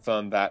has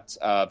confirmed that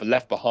The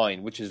Left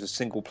Behind, which is a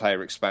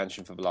single-player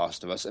expansion for The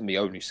Last of Us, and the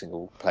only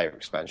single-player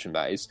expansion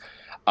that is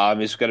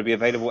going to be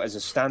available as a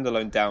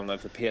standalone download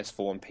for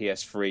PS4 and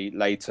PS3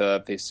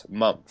 later this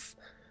month.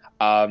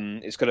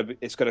 It's going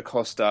to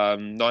cost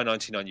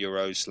 €9.99 /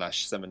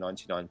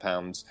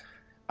 £7.99,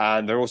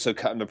 and they're also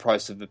cutting the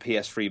price of the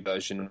PS3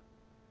 version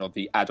of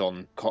the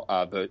add-on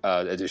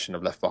edition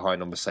of Left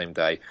Behind on the same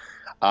day.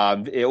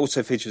 It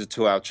also features a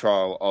 2-hour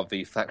trial of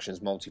the Factions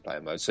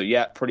multiplayer mode. So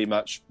yeah, pretty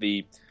much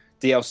the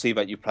DLC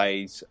that you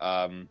played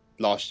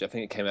last year, I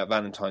think it came out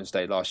Valentine's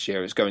Day last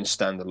year, is going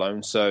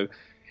standalone. So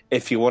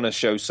if you want to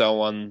show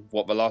someone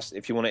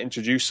if you want to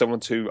introduce someone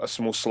to a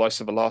small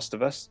slice of The Last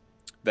of Us,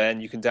 then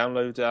you can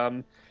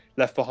download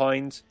Left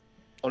Behind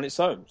on its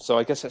own. So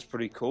I guess that's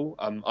pretty cool.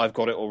 I've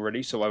got it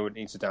already, so I wouldn't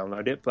need to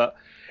download it, but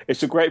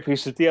it's a great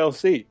piece of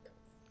DLC.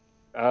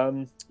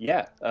 Ben,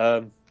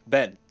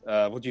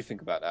 what do you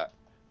think about that?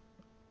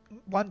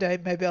 One day,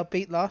 maybe I'll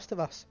beat Last of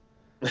Us.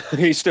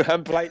 You still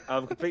haven't played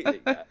completely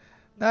yet?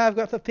 No, I've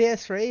got it for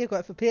PS3, I've got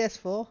it for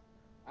PS4.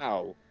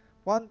 Ow.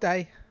 One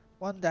day,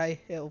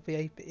 it'll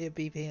be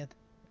the end.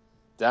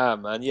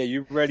 Damn, man. Yeah,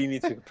 you really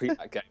need to complete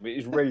that game.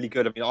 It's really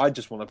good. I mean, I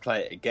just want to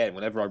play it again.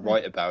 Whenever I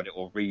write about it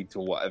or read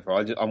or whatever,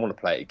 I want to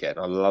play it again.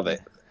 I love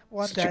it.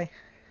 One day.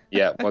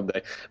 Yeah, one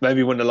day.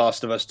 Maybe when The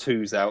Last of Us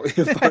 2's out,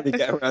 you'll finally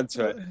get around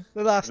to it.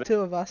 The last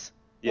two of us.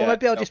 Yeah, or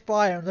maybe I'll just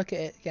buy it and look at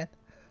it again.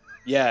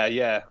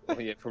 Yeah. Well,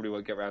 yeah, probably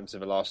won't get around to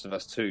The Last of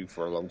Us 2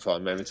 for a long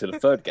time. Maybe until the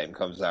third game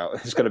comes out.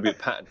 There's going to be a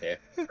pattern here.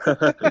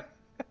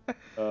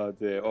 Oh,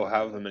 dear. Or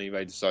however many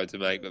they decide to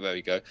make, but there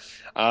we go.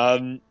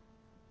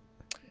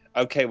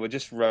 Okay, we'll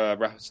just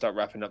start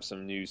wrapping up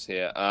some news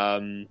here.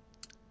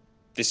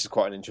 This is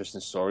quite an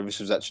interesting story. This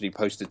was actually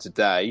posted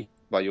today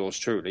by yours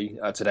truly,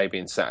 today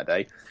being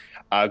Saturday.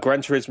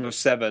 Gran Turismo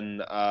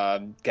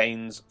 7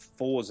 gains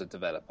Forza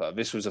developer.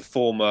 This was a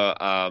former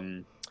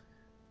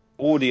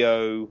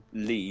audio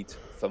lead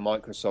for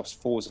Microsoft's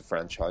Forza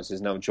franchise.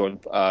 Has now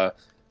joined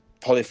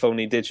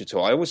Polyphony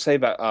Digital. I always say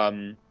that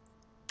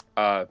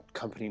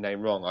company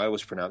name wrong. I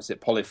always pronounce it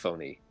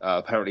Polyphony.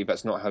 Apparently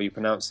that's not how you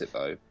pronounce it,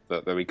 though.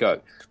 But there we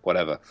go.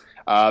 Whatever.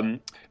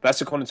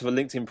 That's according to the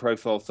LinkedIn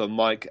profile for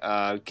Mike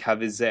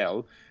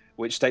Caviezel,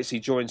 which states he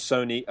joined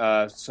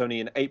Sony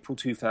in April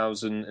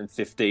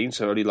 2015,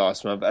 so early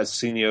last month, as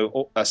senior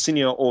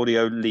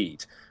audio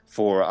lead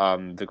for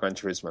the Gran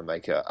Turismo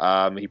maker.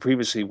 He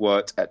previously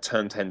worked at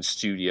Turn 10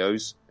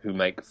 Studios, who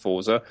make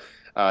Forza.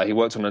 He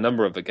worked on a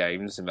number of the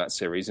games in that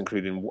series,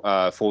 including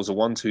Forza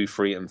 1, 2,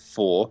 3, and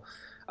 4,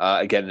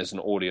 again as an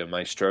audio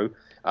maestro.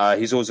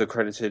 He's also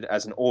credited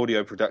as an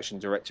audio production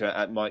director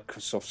at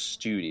Microsoft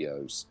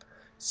Studios.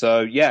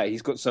 So, yeah,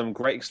 he's got some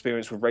great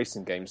experience with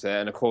racing games there.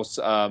 And, of course,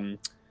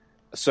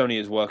 Sony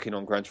is working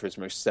on Gran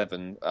Turismo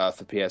 7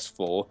 for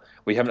PS4.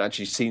 We haven't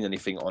actually seen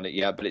anything on it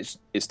yet, but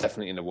it's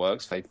definitely in the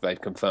works.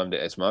 They've confirmed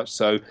it as much.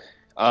 So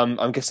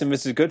I'm guessing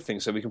this is a good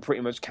thing. So we can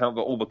pretty much count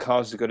that all the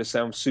cars are going to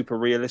sound super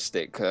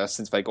realistic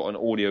since they got an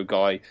audio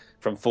guy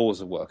from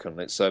Forza working on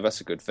it. So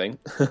that's a good thing.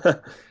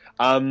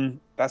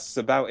 That's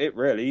about it,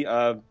 really.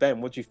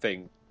 Ben, what do you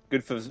think?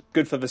 Good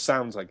for the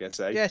sounds, I guess.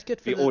 Eh? Yeah, it's good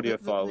for the audio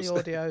files. The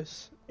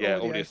audios. Yeah,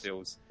 audio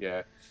files.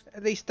 Yeah.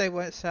 At least they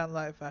won't sound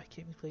like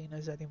vacuum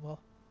cleaners anymore.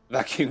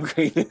 Vacuum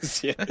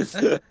cleaners, yes.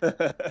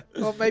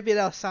 Or maybe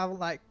they'll sound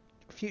like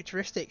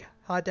futuristic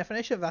high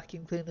definition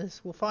vacuum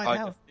cleaners. We'll find out.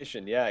 High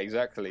definition, yeah,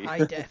 exactly.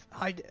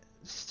 High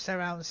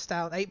surround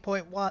sound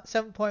 8.1,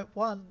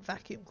 7.1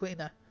 vacuum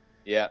cleaner.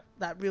 Yeah.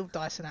 That real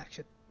Dyson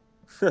action.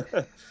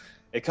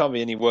 It can't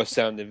be any worse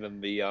sounding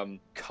than the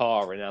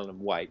car in Alan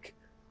Wake.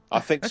 I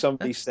think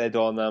somebody said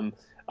on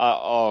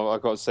I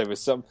got to say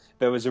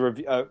there was a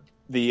review.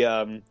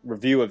 The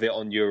review of it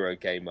on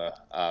Eurogamer,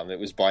 it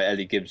was by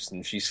Ellie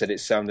Gibson. She said it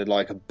sounded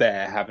like a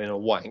bear having a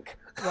wank.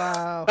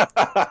 Wow.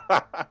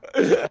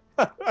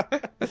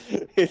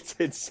 It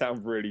did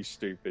sound really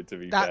stupid, to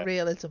be fair. That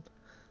realism.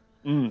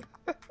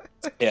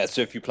 Yeah, so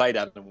if you played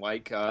Alan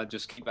Wake,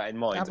 just keep that in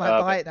mind. I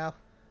might buy it now.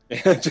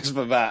 Just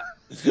for that.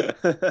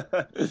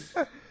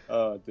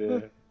 Oh,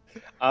 dear.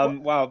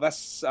 Wow,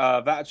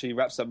 that actually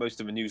wraps up most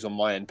of the news on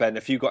my end. Ben,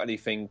 if you've got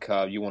anything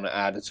you want to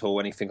add at all,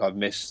 anything I've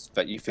missed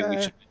that you think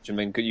we should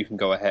mention, you can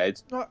go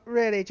ahead. Not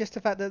really, just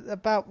the fact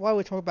that while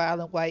we're talking about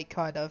Alan Wake,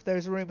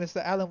 there's rumours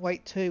that Alan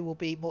Wake 2 will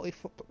be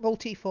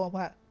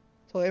multi-format,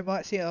 so we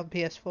might see it on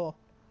PS4.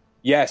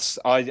 Yes,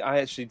 I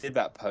actually did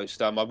that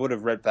post. I would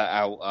have read that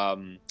out.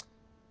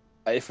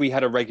 If we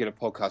had a regular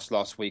podcast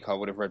last week, I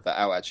would have read that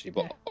out, actually.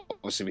 But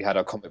obviously, we had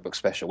our comic book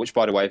special, which,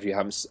 by the way, if you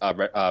haven't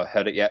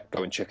heard it yet,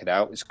 go and check it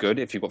out. It's good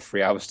if you've got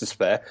 3 hours to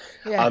spare.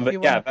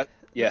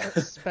 Yeah,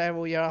 spare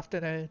all your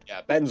afternoon. Yeah,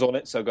 Ben's on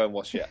it, so go and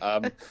watch it.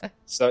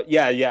 So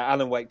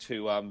Alan Wake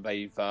 2.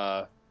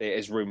 It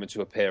is rumored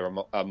to appear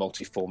on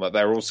multi-format.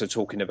 They're also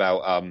talking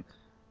about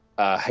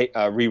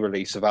a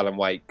re-release of Alan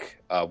Wake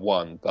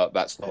 1, but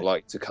that's not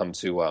likely to come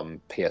to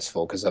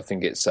PS4 because I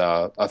think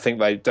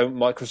they don't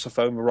Microsoft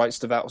own the rights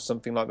to that or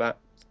something like that.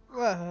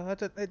 Well,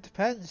 it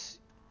depends.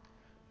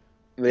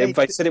 They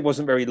said it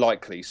wasn't very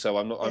likely, so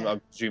I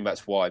presume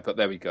that's why. But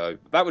there we go.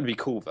 That would be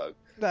cool, though.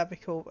 That'd be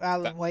cool.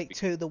 Alan Wake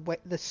 2,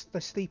 the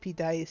sleepy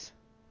days.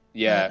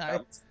 Yeah,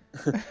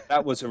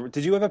 that was.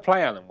 Did you ever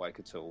play Alan Wake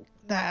at all?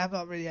 Nah, I'm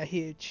not really a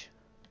huge.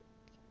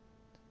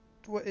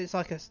 It's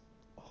like a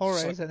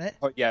horror, isn't it?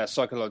 Yeah,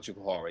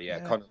 psychological horror. Yeah,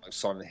 kind of like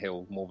Silent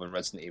Hill more than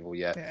Resident Evil.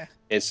 Yeah.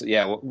 It's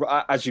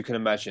well, as you can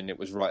imagine, it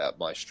was right up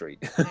my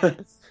street.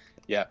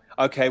 Yeah.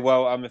 Okay.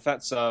 Well, if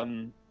that's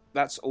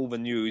all the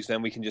news,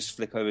 then we can just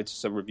flick over to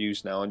some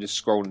reviews now and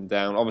just scrolling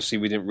down. Obviously,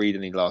 we didn't read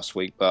any last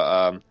week,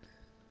 but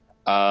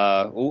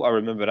I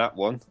remember that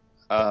one.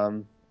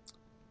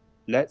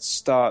 Let's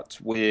start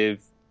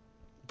with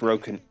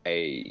Broken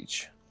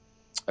Age.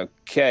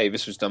 Okay,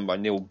 this was done by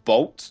Neil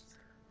Bolt.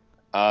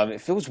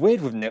 It feels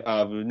weird with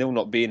Neil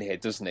not being here,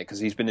 doesn't it? Because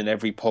he's been in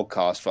every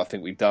podcast I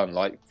think we've done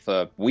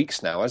for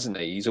weeks now, hasn't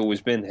he? He's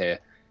always been here.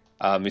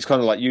 He's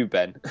kind of like you,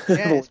 Ben.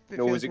 Yeah,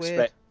 always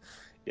expect.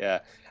 Yeah.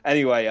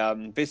 Anyway,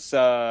 this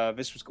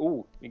was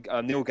cool.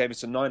 Neil gave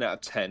us a 9 out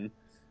of 10.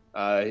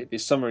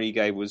 His summary he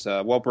gave was,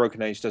 while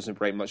Broken Age doesn't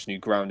break much new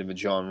ground in the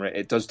genre,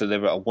 it does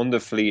deliver a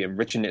wonderfully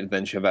enriching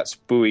adventure that's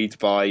buoyed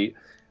by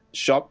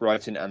sharp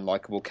writing and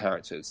likable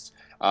characters.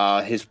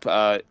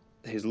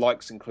 His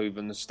likes include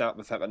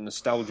the fact that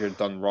nostalgia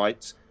done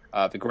right,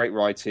 the great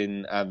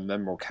writing and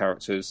memorable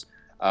characters.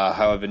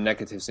 However,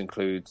 negatives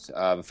include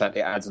the fact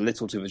it adds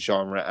little to the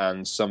genre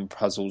and some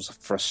puzzles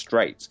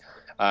frustrate.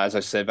 As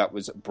I said, that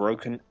was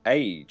Broken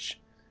Age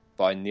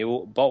by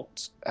Neil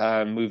Bolt.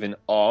 Moving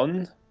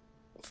on,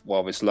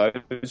 while this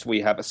loads,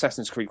 we have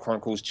Assassin's Creed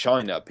Chronicles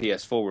China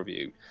PS4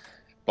 review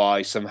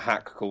by some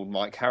hack called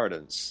Mike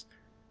Harradence.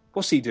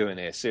 What's he doing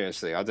here?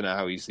 Seriously, I don't know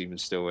how he's even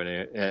still in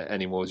here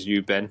anymore. As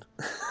you, Ben?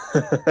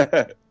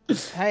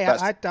 Hey,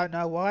 I don't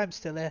know why I'm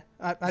still here.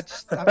 I'm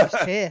just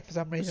here for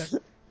some reason.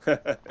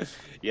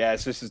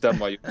 Yes, this is done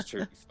by yours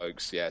truly,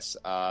 folks. Yes,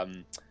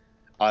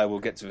 I will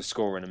get to the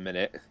score in a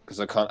minute because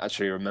I can't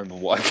actually remember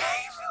what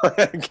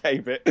I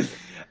gave it.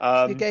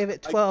 You gave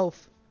it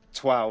 12.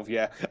 12,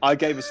 yeah. I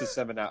gave us a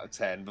 7 out of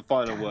 10. The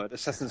final word,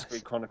 Assassin's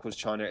Creed Chronicles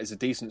China is a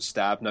decent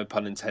stab, no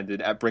pun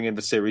intended, at bringing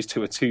the series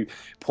to a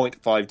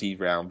 2.5D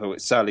round, though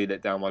it's sadly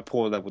let down by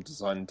poor level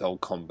design and dull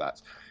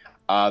combat.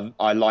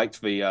 I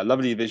liked the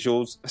lovely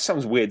visuals. It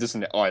sounds weird,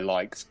 doesn't it? I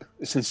liked.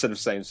 It's instead of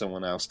saying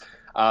someone else.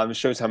 It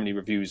shows how many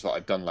reviews that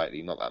I've done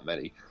lately, not that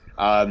many.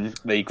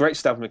 The great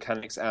stealth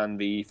mechanics and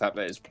the fact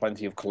that there's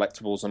plenty of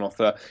collectibles on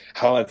offer.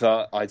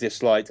 However, I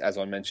disliked, as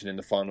I mentioned in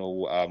the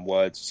final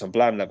words, some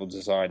bland level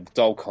design,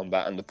 dull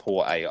combat, and the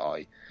poor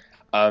AI.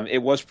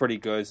 It was pretty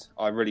good.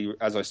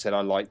 As I said,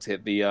 I liked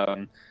it.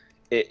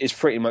 It's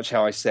pretty much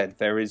how I said.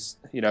 There is,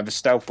 the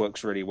stealth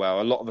works really well.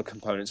 A lot of the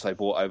components I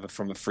brought over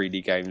from the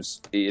 3D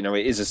games, it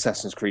is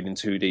Assassin's Creed in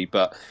 2D,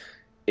 but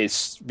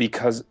it's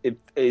because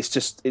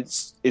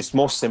it's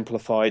more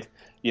simplified.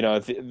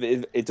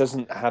 It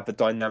doesn't have the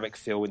dynamic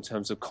feel in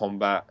terms of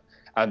combat.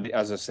 And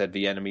as I said,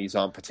 the enemies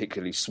aren't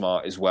particularly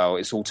smart as well.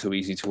 It's all too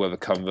easy to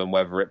overcome them,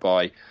 whether it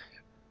by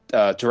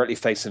directly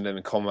facing them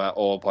in combat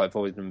or by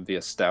avoiding them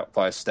via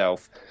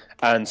stealth.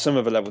 And some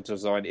of the level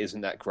design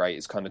isn't that great.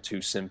 It's kind of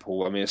too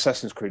simple. I mean,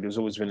 Assassin's Creed has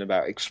always been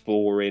about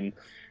exploring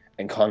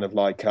and kind of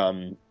like,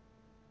 having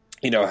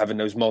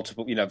those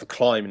multiple, the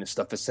climbing and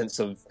stuff, the sense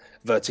of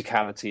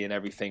verticality and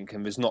everything.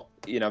 And there's not,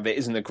 there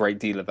isn't a great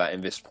deal of that in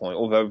this point,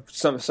 although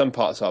some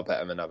parts are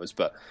better than others.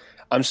 But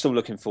I'm still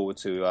looking forward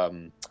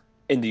to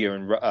India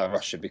and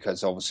Russia,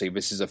 because obviously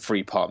this is a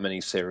 3-part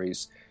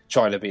mini-series,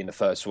 China being the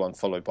first one,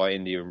 followed by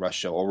India and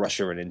Russia, or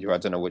Russia and India. I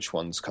don't know which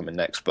one's coming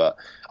next, but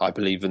I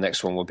believe the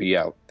next one will be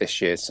out this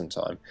year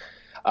sometime.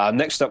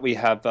 Next up, we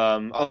have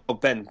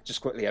Ben.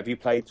 Just quickly, have you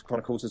played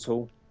Chronicles at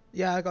all?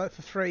 Yeah, I got it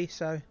for free,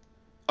 so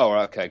Oh,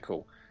 okay,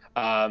 cool.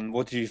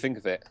 What did you think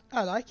of it?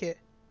 I like it.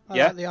 I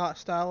Yeah, like the art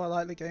style. I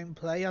like the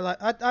gameplay.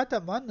 I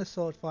don't mind the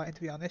sword fighting,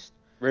 to be honest.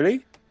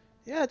 really?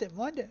 Yeah, I didn't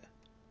mind it.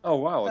 Oh,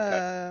 wow.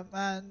 Okay.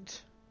 And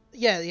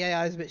yeah, the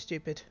AI is a bit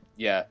stupid.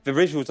 Yeah, the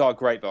visuals are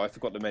great, but I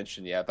forgot to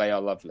mention. Yeah, they are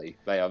lovely.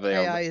 They are.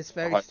 AI is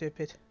very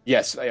stupid.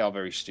 Yes, they are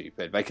very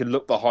stupid. They can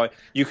look behind.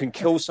 You can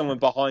kill someone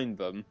behind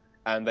them,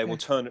 and they will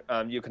turn.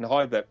 You can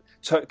hide them.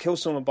 Kill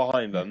someone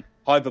behind them,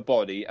 hide the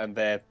body, and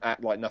they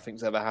act like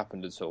nothing's ever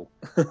happened at all.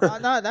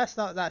 No, that's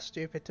not that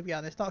stupid, to be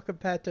honest. Not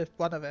compared to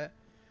one of it.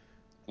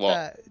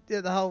 What?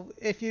 The whole,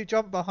 if you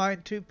jump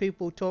behind two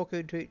people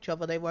talking to each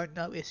other, they won't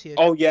notice you.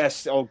 Oh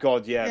yes. Oh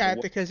God. Yeah. Yeah,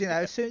 because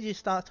as soon as you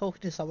start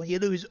talking to someone, you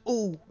lose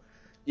all.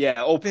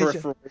 Yeah. All vision.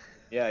 peripheral.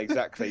 Yeah.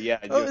 Exactly. Yeah.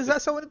 Oh, is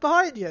that someone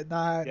behind you?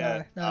 No,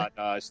 Yeah. no.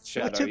 No. It's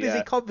shadow. We're too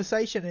busy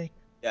conversationing.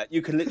 Yeah,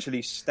 you can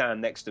literally stand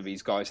next to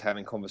these guys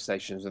having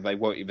conversations and they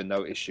won't even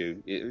notice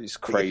you. It's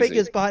Put your crazy.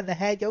 fingers behind the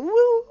head, go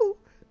woo.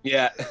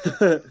 Yeah.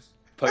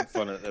 Poke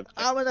fun at them.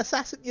 I'm an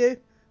assassin, you.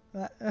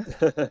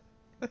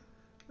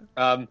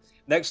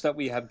 Next up,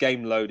 we have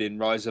Game Loading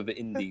Rise of the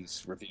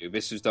Indies review.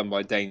 This was done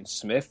by Dane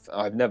Smith.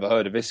 I've never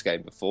heard of this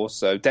game before.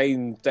 So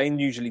Dane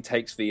usually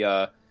takes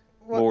the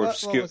more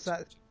obscure. What was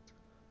that?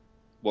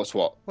 What's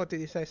what? What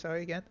did you say?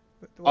 Sorry again.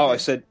 I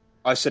said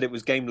it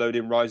was Game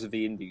Loading Rise of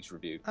the Indies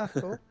review. Oh,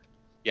 cool.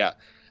 Yeah,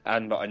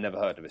 but I never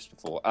heard of this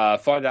before.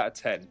 5 out of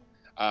 10.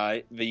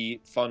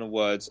 The final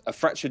words: a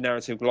fractured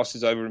narrative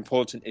glosses over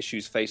important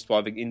issues faced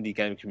by the indie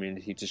game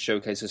community to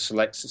showcase a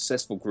select,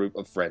 successful group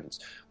of friends.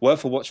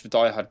 Worth a watch for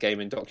diehard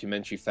gaming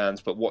documentary fans,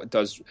 but what it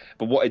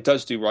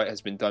does do right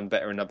has been done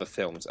better in other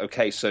films.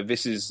 Okay, so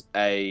this is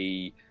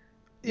a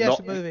it's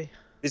a movie.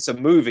 It's a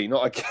movie,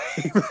 not a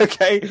game.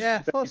 Okay. Yeah,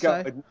 thought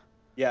so.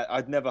 Yeah,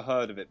 I'd never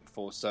heard of it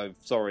before, so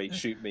sorry,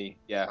 shoot me.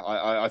 Yeah,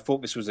 I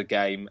thought this was a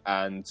game,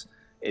 and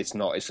it's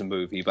not. It's a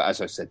movie, but as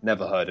I said,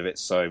 never heard of it,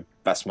 so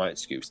that's my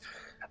excuse.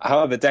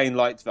 However, Dane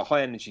liked the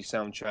high-energy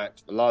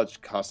soundtrack, the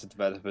large cast of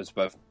developers,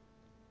 both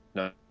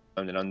known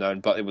and unknown,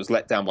 but it was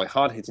let down by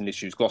hard-hitting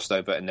issues glossed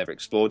over and never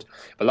explored.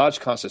 The large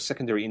cast of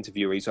secondary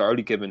interviewees are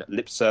only given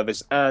lip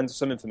service, and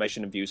some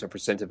information and views are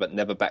presented but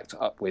never backed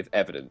up with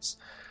evidence.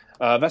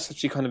 That's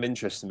actually kind of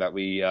interesting that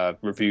we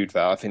reviewed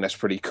that. I think that's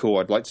pretty cool.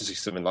 I'd like to see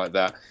something like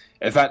that.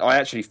 In fact, I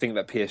actually think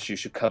that PSU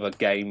should cover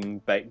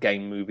game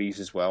movies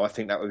as well. I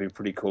think that would be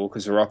pretty cool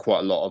because there are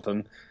quite a lot of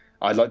them.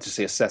 I'd like to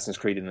see Assassin's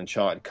Creed and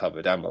Uncharted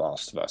covered and The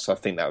Last of Us. I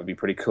think that would be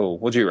pretty cool.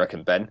 What do you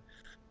reckon, Ben?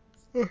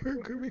 I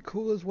think it would be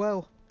cool as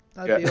well.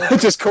 That'd be awesome.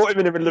 Just caught him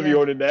in the middle of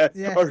yawning there.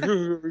 Yeah.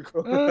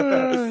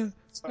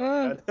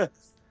 Sorry,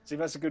 see,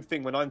 that's a good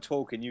thing. When I'm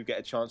talking, you get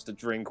a chance to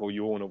drink or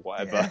yawn or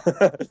whatever.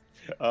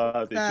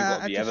 I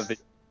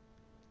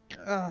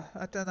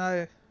don't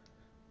know.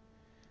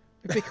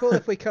 It'd be cool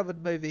if we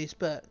covered movies,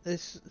 but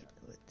it'd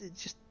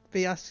just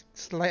be us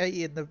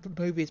slating the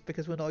movies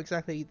because we're not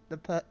exactly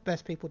the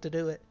best people to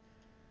do it.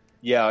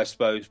 Yeah, I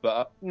suppose,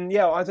 but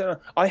yeah, I don't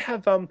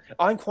know.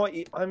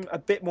 I'm a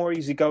bit more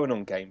easygoing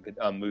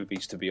on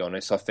movies, to be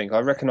honest. I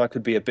reckon I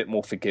could be a bit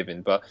more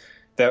forgiving, but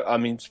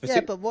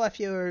yeah, but what if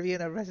you were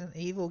reviewing a Resident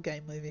Evil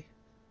game movie?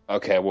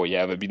 Okay, well,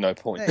 yeah, there'd be no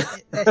point.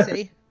 Let's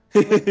see.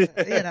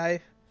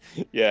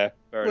 Yeah,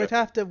 we'd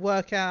have to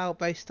work out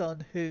based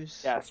on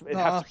who's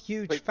not a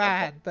huge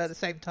fan, but at the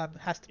same time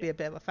has to be a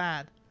bit of a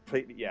fan.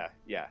 Completely,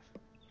 yeah.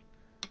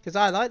 Because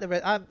I like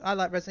I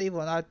like Resident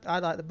Evil and I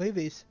like the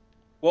movies.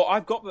 Well,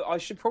 I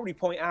should probably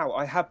point out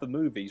I have the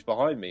movies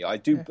behind me. I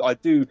think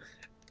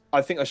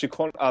I should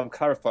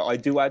clarify. I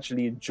do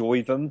actually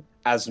enjoy them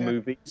as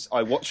movies.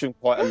 I watch them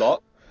quite a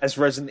lot. As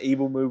Resident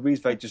Evil movies,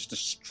 they just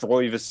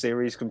destroy the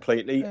series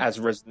completely as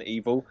Resident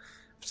Evil.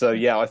 So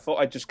yeah, I thought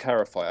I'd just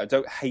clarify. I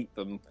don't hate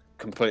them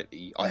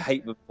completely. I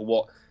hate them for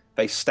what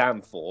they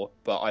stand for,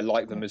 but I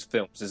like them as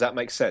films. Does that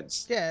make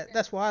sense? Yeah,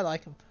 that's why I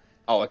like them.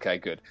 Oh, okay,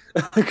 good.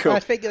 Cool. I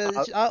think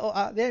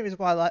the only reason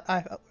why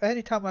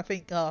any time I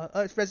think,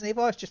 it's Resident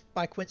Evil, it's just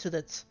by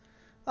coincidence.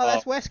 Oh,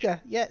 that's Wesker.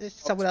 Yeah, there's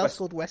someone else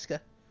called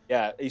Wesker.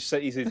 Yeah, he's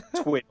his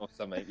twin or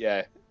something.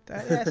 Yeah.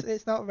 Yes,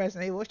 it's not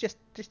Resident Evil. It's just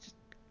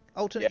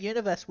alternate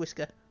universe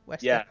Wesker.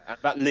 Yeah, and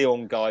that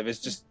Leon guy. There's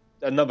just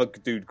another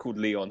dude called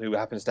Leon who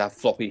happens to have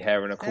floppy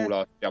hair and a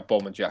cool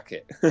bomber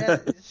jacket. Yeah,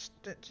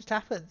 it just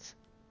happens.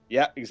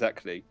 Yeah,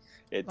 exactly.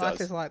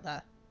 Life is like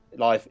that.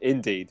 Life,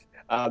 indeed.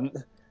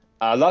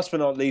 Last but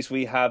not least,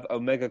 we have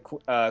Omega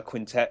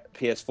Quintet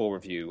PS4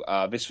 review.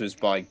 This was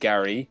by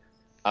Gary.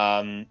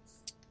 And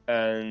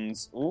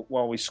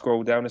while we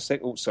scroll down a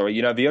sec, sorry.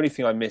 The only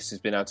thing I missed is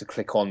being able to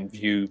click on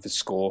view the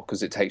score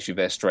because it takes you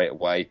there straight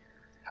away.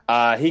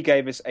 He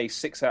gave us a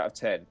 6 out of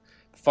 10.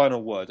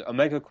 Final word: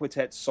 Omega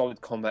Quintet's solid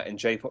combat and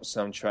J-pop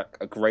soundtrack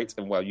are great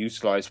and well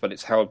utilized, but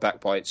it's held back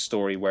by its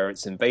story, where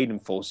its invading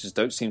forces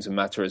don't seem to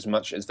matter as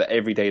much as the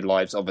everyday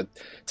lives of the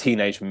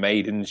teenage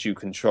maidens you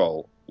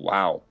control.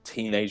 Wow,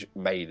 teenage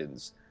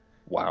maidens.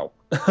 Wow.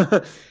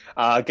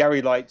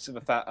 Gary liked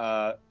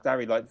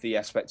the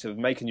aspect of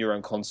making your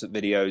own concert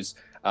videos,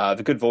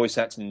 the good voice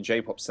acting and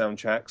J-pop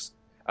soundtracks.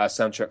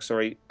 soundtrack,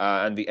 sorry,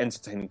 and the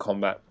entertaining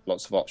combat,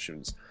 lots of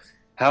options.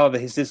 However,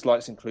 his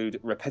dislikes include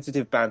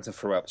repetitive banter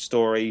throughout the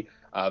story,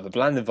 the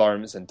bland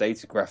environments and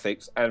dated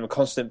graphics, and the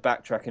constant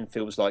backtracking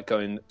feels like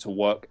going to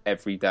work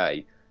every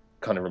day.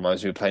 Kind of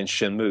reminds me of playing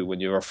Shenmue when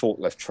you're a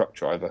forklift truck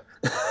driver.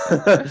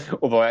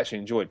 Although I actually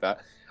enjoyed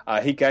that.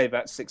 He gave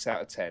that 6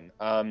 out of 10.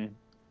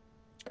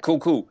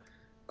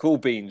 Cool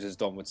beans, as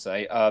Don would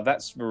say.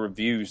 That's the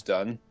reviews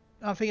done.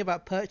 I'm thinking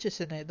about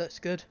purchasing it. That's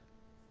good.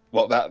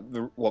 What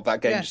that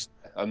game? Yeah.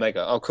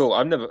 Omega. Oh, cool.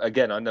 I never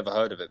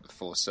heard of it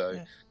before. So,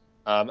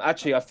 yeah.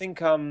 Actually, I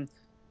think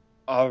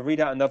I'll read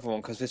out another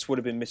one because this would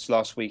have been missed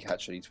last week.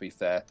 Actually, to be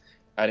fair,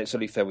 and it's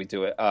only fair we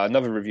do it.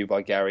 Another review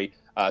by Gary.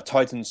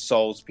 Titan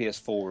Souls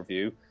PS4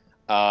 review.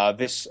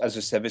 This, as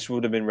I said, this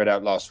would have been read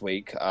out last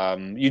week.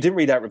 You didn't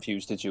read out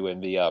reviews, did you, in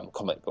the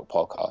comic book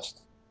podcast?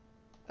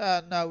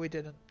 No, we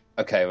didn't.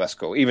 Okay, that's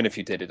cool. Even if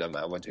you did, it don't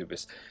matter. I won't do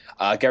this.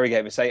 Gary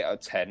gave us 8 out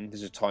of 10.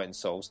 This is Titan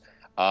Souls.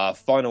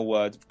 Final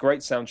word. Great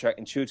soundtrack,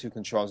 intuitive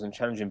controls, and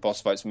challenging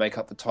boss fights make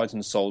up for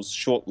Titan Souls'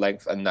 short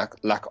length and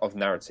lack of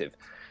narrative.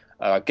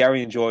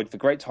 Gary enjoyed the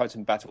great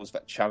Titan battles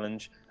that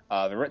challenge,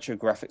 the retro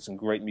graphics and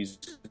great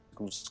musical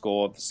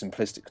score, the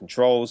simplistic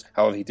controls.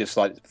 However, he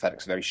disliked the fact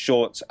it's very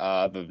short,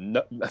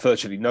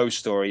 virtually no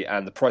story,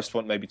 and the price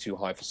point may be too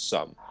high for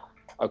some.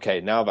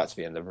 Okay, now that's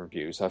the end of the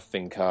reviews. I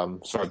think,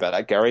 sorry about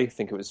that, Gary. I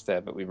think it was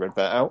fair that we read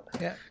that out.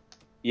 Yeah.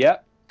 Yeah,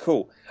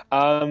 cool.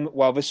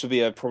 Well, this will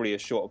be probably a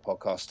shorter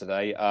podcast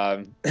today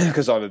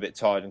because I'm a bit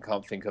tired and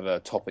can't think of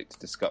a topic to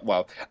discuss.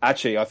 Well,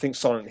 actually, I think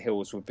Silent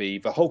Hills would be,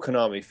 the whole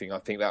Konami thing, I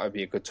think that would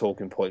be a good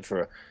talking point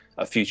for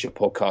a future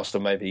podcast or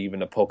maybe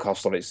even a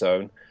podcast on its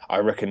own. I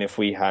reckon if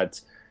we had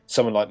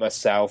someone like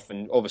myself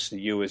and obviously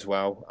you as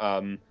well,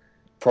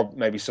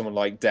 maybe someone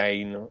like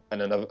Dane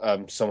and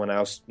another someone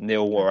else,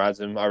 Neil or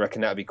Adam, I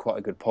reckon that would be quite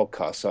a good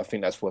podcast. So I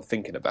think that's worth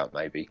thinking about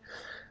maybe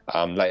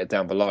later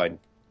down the line.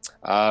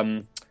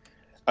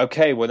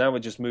 Okay, well, now we'll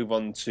just move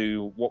on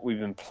to what we've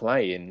been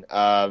playing.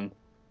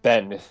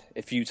 Ben,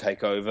 if you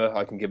take over,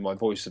 I can give my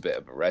voice a bit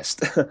of a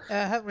rest. I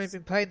haven't really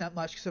been playing that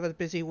much because I've had a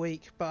busy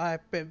week, but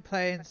I've been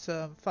playing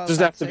some Final Fantasy.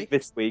 Doesn't have to be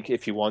this week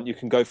if you want. You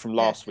can go from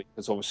last week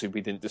because obviously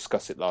we didn't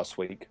discuss it last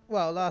week.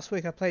 Well, last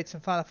week I played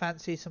some Final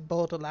Fantasy, some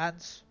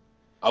Borderlands.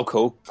 Oh,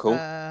 cool.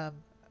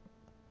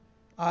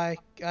 I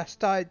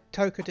started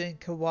Tokudin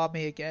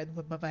Kiwami again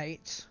with my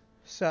mates,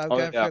 so I'm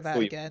going through that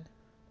again.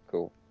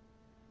 Cool.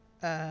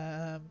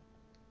 And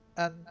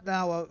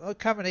now,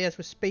 currently, as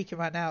we're speaking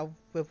right now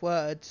with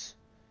words,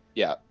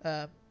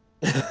 the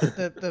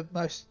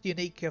most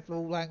unique of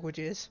all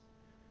languages,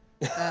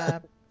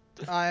 I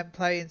am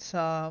playing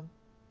some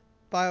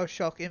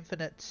BioShock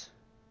Infinite.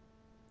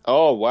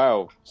 Oh,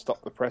 wow.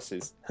 Stop the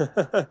presses.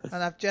 And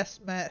I've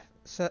just met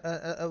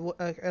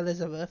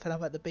Elizabeth, and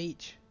I'm at the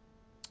beach.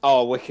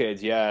 Oh,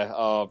 wicked, yeah.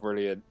 Oh,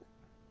 brilliant.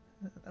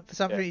 For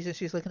some reason,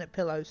 she's looking at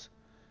pillows.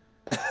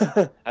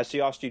 Has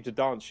she asked you to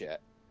dance yet?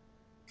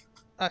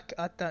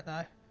 I don't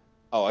know.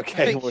 Oh,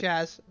 okay. I think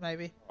Shaz,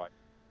 maybe. Right.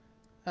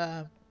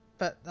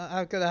 But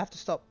I'm going to have to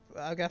stop.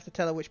 I'm going to have to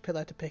tell her which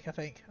pillow to pick, I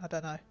think. I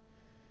don't know.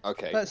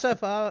 Okay. But so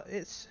far,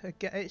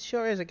 it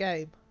sure is a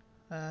game.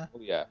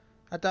 Yeah.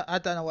 I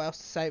don't know what else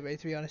to say, really,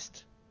 to be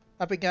honest.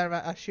 I've been going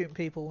around shooting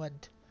people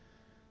and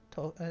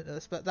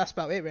that's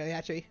about it, really,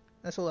 actually.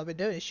 That's all I've been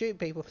doing, is shooting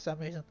people for some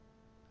reason.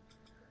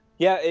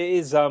 Yeah, it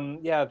is.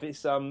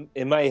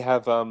 It may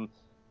have.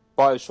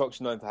 BioShock's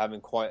known for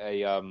having quite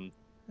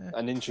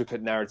an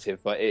intricate narrative,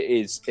 but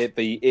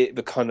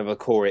the kind of a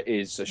core. It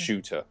is a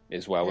shooter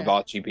as well with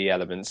RGB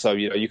elements, so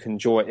you can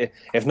enjoy it.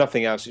 If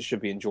nothing else, it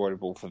should be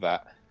enjoyable for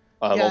that.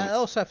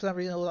 Also for some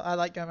reason, I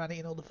like going around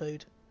eating all the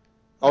food.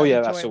 Oh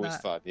yeah, that's always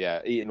fun.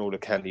 Yeah, eating all the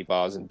candy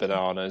bars and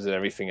bananas and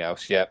everything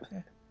else. Yep.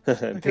 Yeah.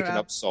 And picking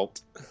up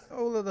salt.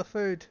 All of the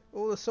food,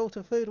 all the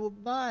salted food, will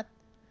mine.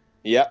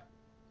 Yep.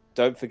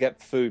 Don't forget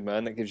the food,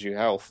 man. That gives you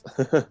health.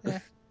 Yeah.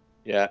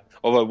 Yeah.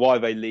 Although why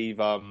they leave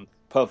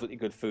perfectly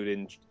good food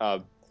in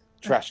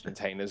trash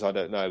containers, I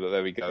don't know. But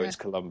there we go. Yeah. It's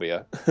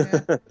Colombia.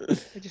 Yeah.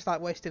 They just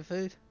like wasting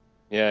food.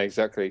 Yeah,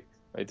 exactly.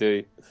 I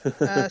do.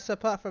 So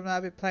apart from that,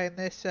 I've been playing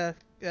this.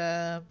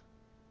 That's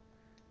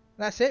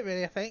it,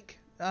 really. I think.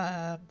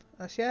 I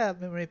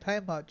haven't been really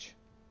playing much.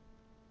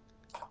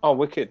 Oh,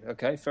 wicked.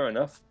 Okay, fair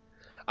enough.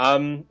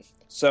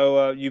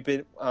 So you've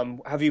been?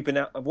 Have you been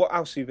out? What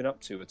else have you been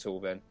up to at all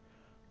then?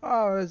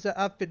 Oh,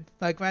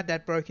 my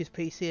granddad broke his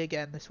PC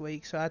again this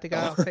week, so I had to go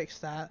out and fix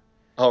that.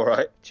 All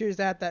right.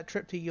 Tuesday I had that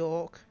trip to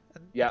York,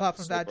 and apart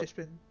from that, I've just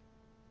been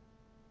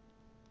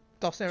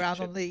tossing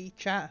around on the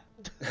chat.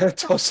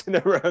 Tossing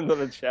around on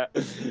the chat.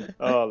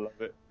 Oh, I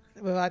love it.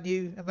 With our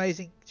new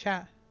amazing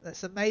chat.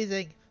 That's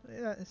amazing.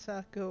 It's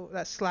so cool.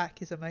 That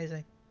Slack is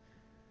amazing.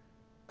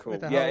 Cool.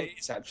 Yeah, it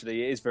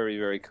is very,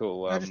 very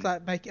cool. I just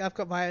I've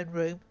got my own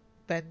room,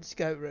 Ben's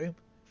goat room,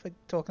 for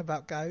talking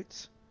about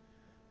goats.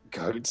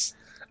 Goats?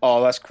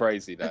 Oh, that's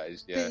crazy. That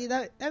is.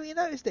 Yeah. Have you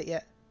noticed it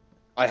yet?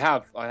 I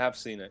have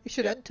seen it. You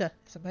should enter.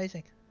 It's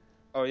amazing.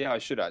 Oh yeah, I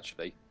should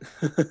actually.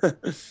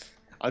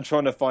 I'm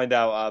trying to find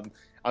out.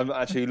 I'm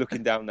actually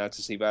looking down now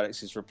to see if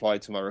Alex has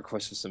replied to my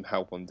request for some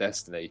help on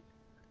Destiny.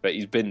 but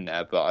he's been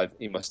there, but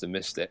he must have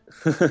missed it.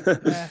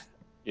 Yeah.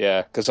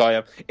 Yeah, because I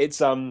am.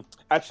 It's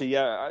actually,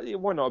 yeah.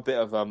 Why not a bit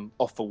of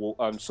off the wall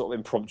sort of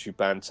impromptu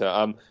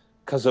banter?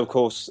 Because of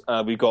course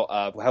we got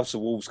House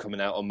of Wolves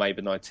coming out on May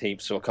the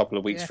 19th, so a couple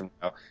of weeks from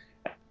now,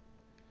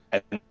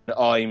 and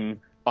I'm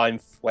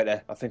wait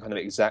there. I think I know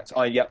it exact.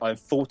 I'm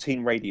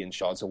 14 Radiant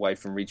shards away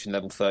from reaching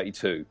level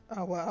 32.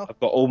 Oh wow! I've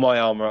got all my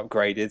armor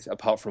upgraded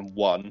apart from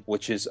one,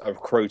 which is a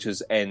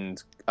Crota's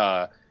End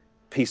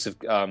piece of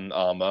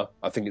armor.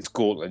 I think it's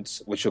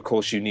gauntlets, which of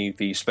course you need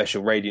the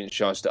special Radiant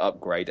shards to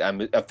upgrade.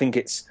 And I think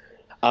it's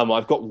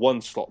I've got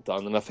one slot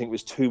done, and I think it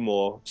was 2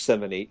 more,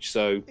 7 each,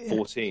 so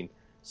 14.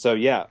 So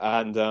yeah,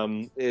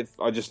 and if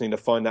I just need to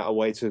find out a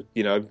way to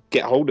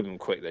get hold of them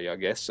quickly, I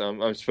guess.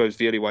 I suppose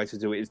the only way to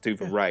do it is do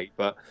the raid,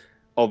 but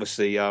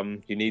obviously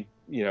you need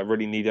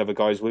really need other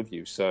guys with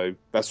you. So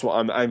that's what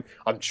I'm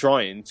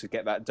trying to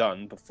get that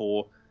done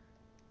before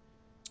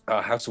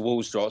House of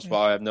Wolves drops, but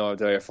I have no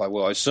idea if I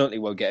will. I certainly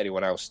won't get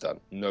anyone else done.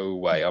 No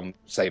way. I'm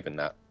saving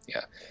that.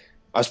 Yeah.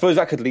 I suppose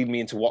that could lead me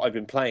into what I've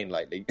been playing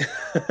lately.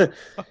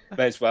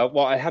 May as well.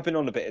 Well, I have been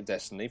on a bit of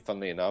Destiny,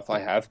 funnily enough. I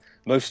have.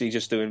 Mostly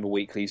just doing the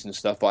weeklies and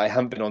stuff, but I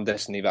haven't been on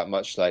Destiny that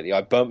much lately.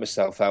 I burnt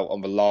myself out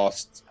on the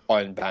last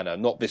Iron Banner.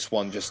 Not this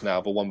one just now,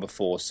 the one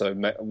before. So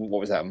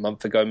what was that, a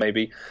month ago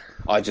maybe?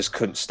 I just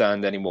couldn't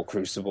stand any more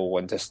Crucible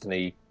and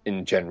Destiny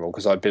in general,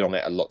 because I've been on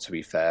it a lot, to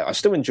be fair. I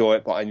still enjoy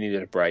it, but I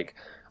needed a break.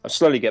 I'll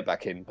slowly get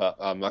back in, but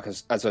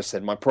as I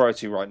said, my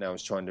priority right now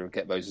is trying to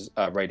get those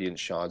Radiant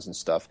shards and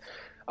stuff.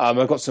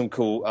 I've got some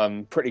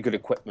cool, pretty good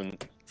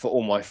equipment for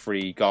all my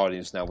 3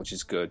 Guardians now, which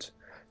is good.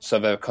 So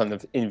they're kind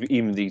of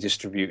evenly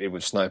distributed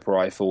with sniper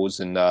rifles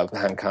and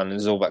hand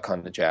cannons, all that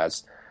kind of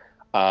jazz.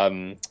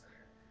 I've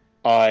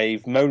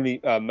mainly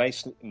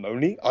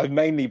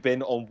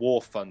been on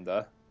War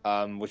Thunder,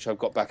 which I've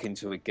got back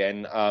into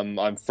again.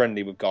 I'm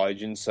friendly with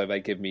Gaijin, so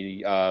they give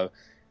me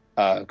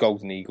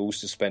Golden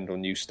Eagles to spend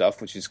on new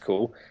stuff, which is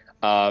cool.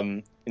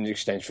 In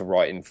exchange for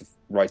writing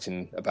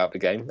about the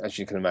game, as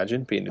you can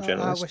imagine, being a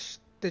journalist. I wish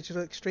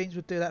Digital Extremes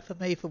would do that for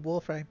me for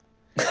Warframe.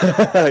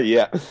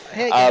 Yeah.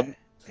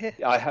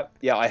 I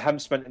I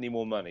haven't spent any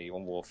more money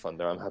on War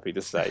Thunder, I'm happy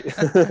to say.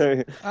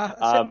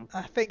 I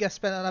think I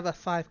spent another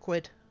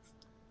 £5.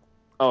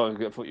 Oh, I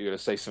thought you were going to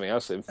say something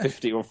else then.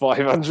 50 or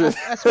 500.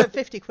 I spent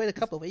 £50 a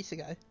couple of weeks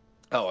ago.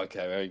 Oh,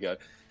 okay, there you go.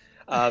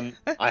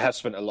 I have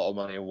spent a lot of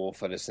money on War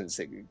Thunder since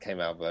it came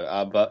out,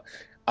 though. But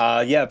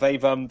they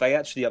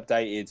actually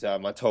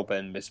updated. I told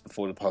Ben this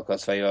before the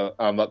podcast. They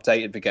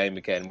updated the game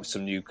again with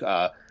some new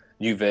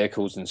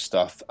vehicles and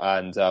stuff,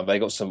 and they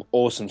got some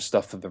awesome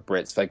stuff for the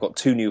Brits. They got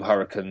 2 new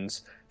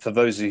Hurricanes. For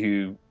those of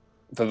you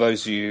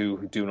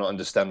who do not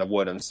understand the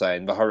word I'm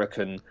saying, the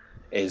Hurricane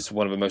is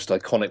one of the most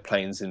iconic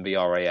planes in the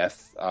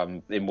RAF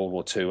in World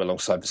War II,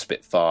 alongside the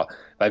Spitfire.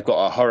 They've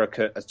got a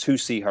Hurricane, 2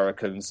 Sea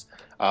Hurricanes.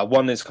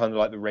 One is kind of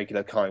like the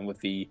regular kind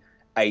with the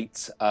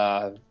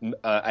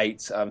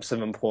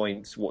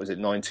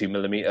 7.92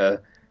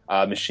 millimeter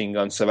machine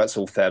gun, so that's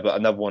all fair. But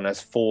another one has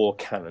 4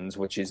 cannons,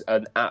 which is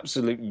an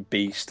absolute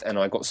beast, and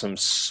I got some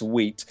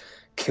sweet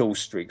kill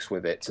streaks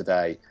with it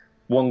today.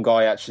 One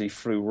guy actually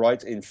flew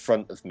right in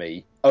front of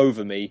me,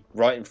 over me,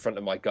 right in front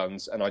of my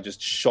guns, and I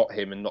just shot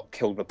him and not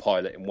killed the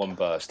pilot in one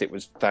burst. It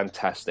was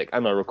fantastic,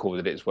 and I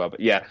recorded it as well.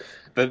 But yeah,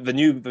 the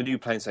new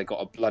planes they got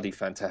are bloody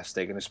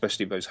fantastic, and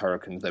especially those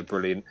Hurricanes, they're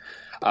brilliant.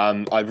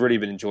 I've really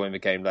been enjoying the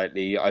game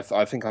lately. I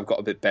think I've got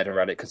a bit better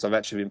at it because I've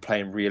actually been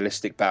playing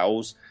realistic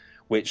battles,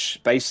 which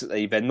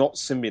basically they're not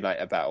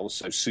simulator battles,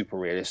 so super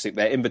realistic.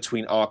 They're in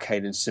between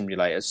arcade and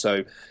simulator,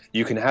 so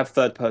you can have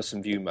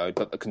third-person view mode,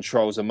 but the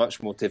controls are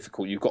much more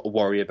difficult. You've got to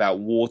worry about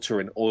water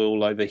and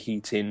oil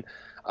overheating,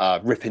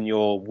 ripping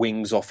your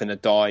wings off in a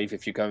dive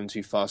if you're going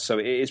too fast. So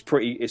it's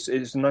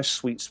a nice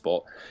sweet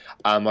spot.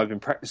 I've been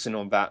practicing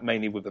on that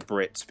mainly with the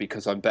Brits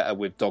because I'm better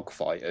with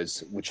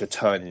dogfighters, which are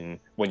turning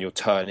when you're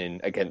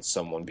turning against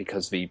someone,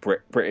 because the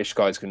British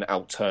guys can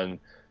outturn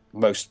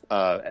most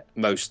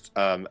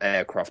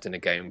aircraft in the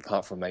game,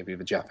 apart from maybe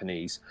the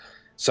Japanese.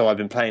 So I've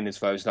been playing as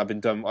those, and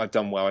I've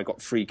done well. I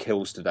got 3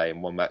 kills today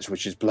in one match,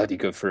 which is bloody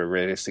good for a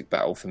realistic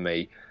battle for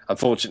me.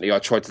 Unfortunately, I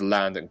tried to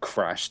land and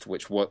crashed, so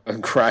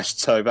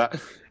that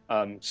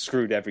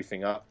screwed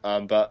everything up.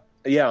 But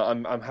yeah,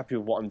 I'm happy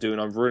with what I'm doing.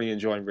 I'm really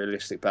enjoying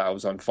realistic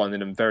battles. I'm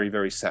finding them very,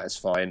 very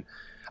satisfying.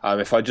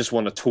 If I just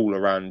want to tool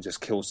around and just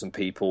kill some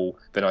people,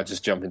 then I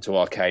just jump into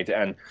arcade.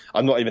 And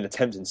I'm not even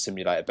attempting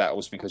simulator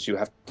battles because you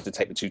have to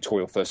take the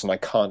tutorial first, and I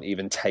can't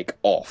even take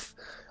off.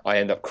 I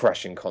end up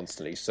crashing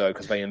constantly,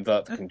 because they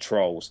invert the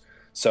controls.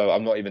 So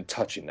I'm not even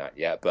touching that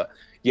yet. But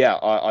yeah,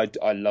 I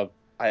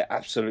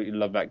absolutely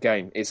love that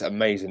game. It's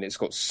amazing. It's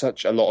got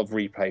such a lot of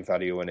replay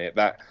value in it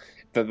that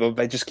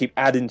they just keep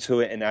adding to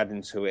it, and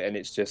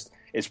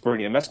it's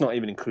brilliant. And that's not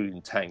even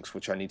including tanks,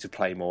 which I need to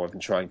play more of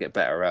and try and get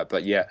better at.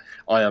 But yeah,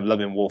 I am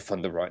loving War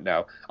Thunder right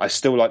now. I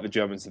still like the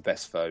Germans the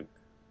best, though.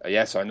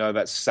 Yes, I know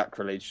that's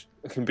sacrilege.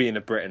 It can be in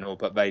a Britain,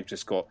 but they've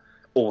just got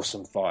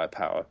awesome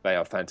firepower. They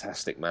are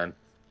fantastic, man.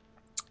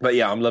 But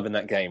yeah, I'm loving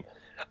that game.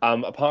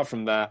 Apart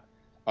from that,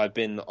 I've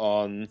been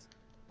on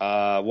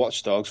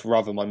Watch Dogs.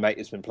 Rather, my mate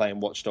has been playing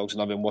Watch Dogs,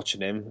 and I've been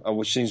watching him,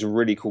 which seems a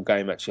really cool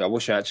game. Actually, I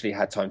wish I actually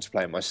had time to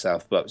play it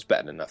myself, but it's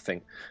better than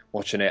nothing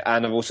watching it.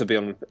 And I've also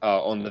been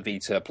on the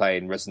Vita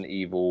playing Resident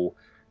Evil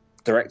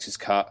Director's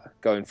Cut,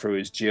 going through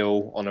as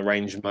Jill on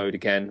arranged mode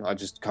again. I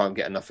just can't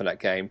get enough of that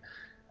game.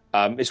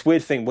 It's a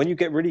weird thing. When you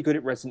get really good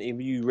at Resident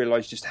Evil, you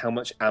realise just how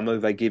much ammo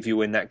they give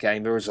you in that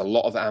game. There is a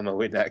lot of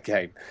ammo in that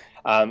game.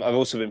 I've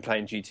also been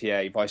playing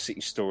GTA Vice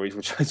City Stories,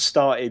 which I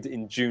started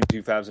in June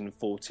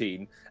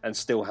 2014 and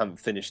still haven't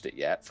finished it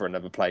yet for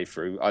another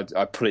playthrough.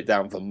 I put it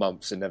down for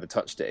months and never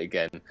touched it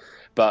again.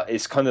 But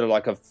it's kind of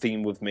like a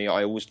theme with me.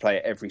 I always play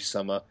it every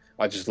summer.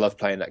 I just love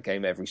playing that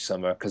game every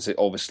summer because it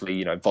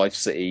obviously, Vice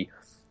City,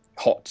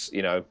 hot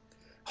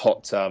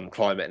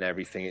climate and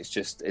everything.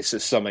 It's a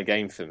summer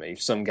game for me.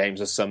 Some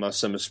games are summer,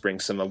 some are spring,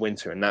 some are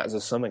winter, and that is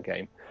a summer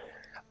game.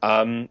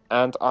 And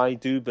I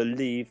do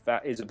believe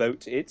that is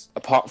about it.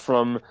 Apart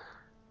from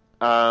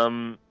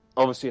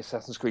obviously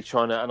Assassin's Creed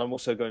China, and I'm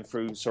also going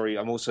through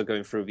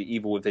the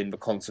Evil Within: The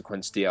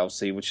Consequence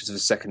DLC, which is the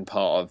second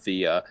part of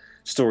the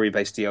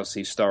story-based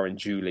DLC starring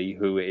Julie,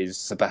 who is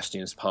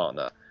Sebastian's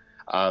partner.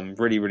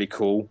 Really, really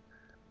cool.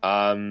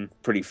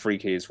 Pretty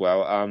freaky as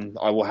well.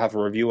 I will have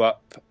a review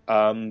up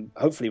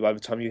hopefully by the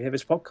time you hear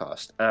this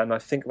podcast, and I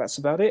think that's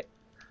about it.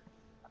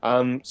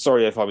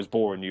 Sorry if I was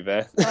boring you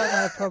there.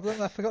 No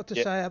problem. I forgot to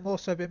say I've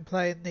also been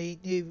playing the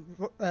new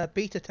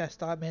beta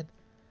test I'm in.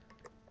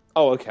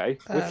 Oh, okay.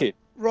 Wicked.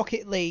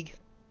 Rocket League.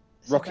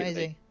 It's Rocket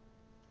amazing. League.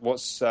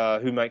 What's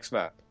who makes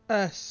that?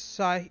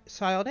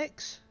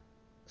 Psyonix.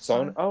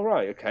 Oh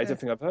right, okay. I don't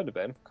think I've heard of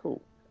them.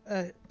 Cool.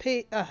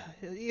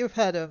 You've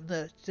heard of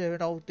them. They're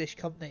an oldish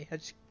company. I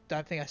just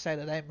don't think I say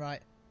the name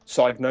right.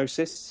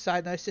 Psygnosis.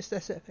 Psygnosis,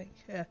 that's it, I think.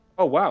 Yeah.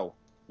 Oh wow.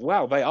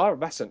 They are.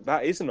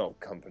 That is an old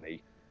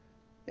company.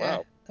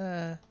 Wow.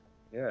 Yeah.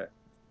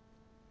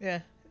 Yeah.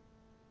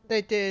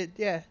 They did.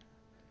 Yeah.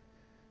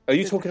 Are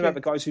you talking about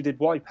the guys who did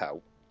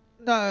Wipeout?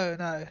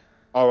 No.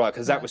 All right,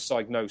 because that was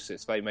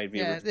Psygnosis. They made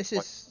the original. Yeah, this is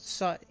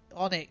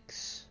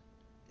Psyonix.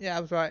 Yeah, I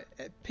was right.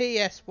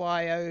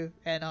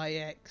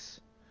 Psyonix.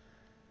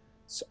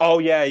 Oh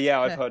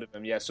yeah, I've heard of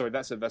them. Yeah, sorry,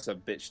 that's a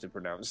bitch to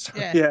pronounce.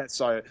 Yeah,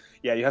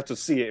 you have to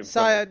see it in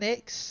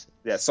Psyonix.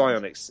 Yeah,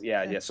 Psyonix.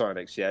 Yeah,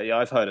 Psyonix. Yeah,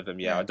 I've heard of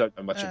them. Yeah, I don't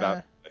know much about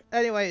it.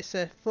 Anyway, it's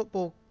a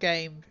football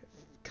game,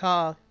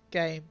 car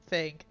game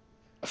thing.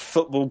 A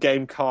football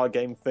game, car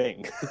game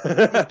thing.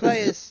 You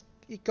play as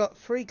you've got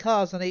 3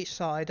 cars on each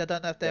side. I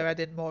don't know if they're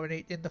adding more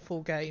in the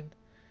full game.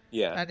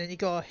 Yeah. And then you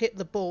got to hit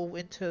the ball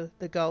into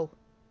the goal.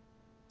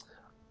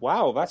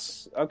 Wow,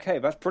 that's okay.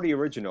 That's pretty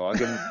original. And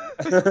you're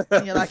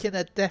like in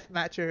a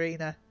deathmatch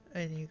arena,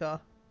 and you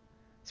got.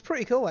 It's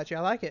pretty cool, actually.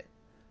 I like it.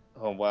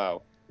 Oh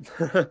wow,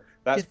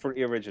 that's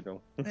pretty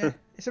original. Yeah,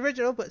 it's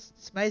original, but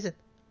it's amazing.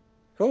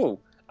 Cool.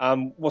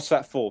 What's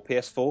that for?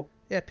 PS4?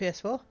 Yeah,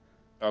 PS4.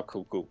 Oh,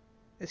 cool.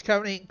 It's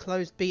currently in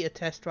closed beta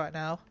test right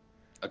now.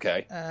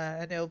 Okay.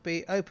 And it'll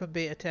be open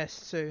beta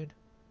test soon.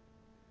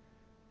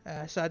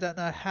 So I don't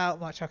know how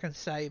much I can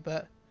say,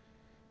 but.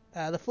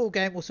 The full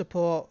game will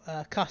support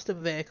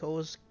custom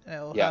vehicles.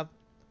 It'll have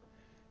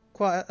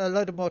quite a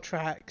load of more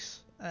tracks.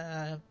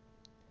 But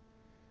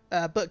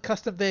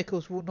custom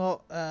vehicles will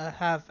not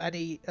have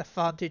any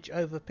advantage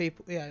over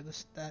people.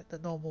 The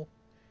normal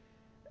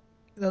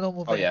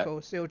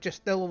vehicles.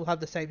 They'll all have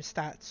the same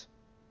stats.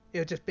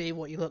 It'll just be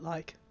what you look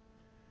like.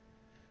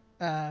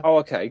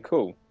 Okay,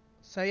 cool.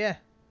 So yeah.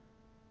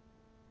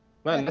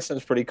 Man, that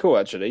sounds pretty cool,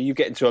 actually. You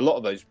get into a lot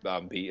of those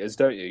betas,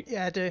 don't you?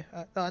 Yeah, I do.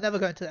 I never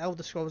go into the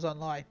Elder Scrolls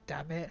Online.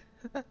 Damn it.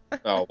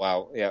 Oh,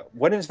 wow. Yeah.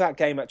 When is that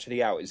game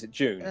actually out? Is it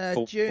June?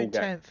 June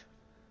 10th.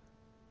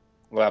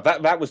 Well,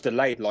 that was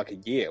delayed like a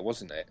year,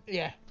 wasn't it?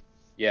 Yeah.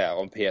 Yeah,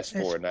 on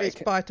PS4 and that.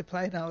 It's buy to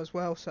play now as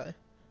well, so.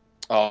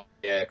 Oh,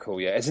 yeah,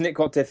 cool, yeah. Hasn't it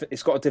got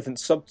it's got a different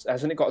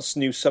hasn't it got a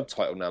new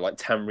subtitle now, like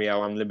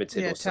Tamriel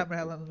Unlimited or something?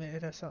 Yeah, Tamriel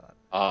Unlimited or something.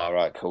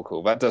 Right,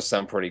 cool. That does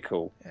sound pretty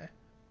cool. Yeah.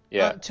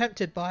 Yeah. I'm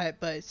tempted by it,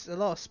 but it's a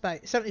lot of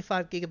space.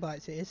 75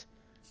 gigabytes it is.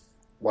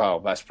 Wow,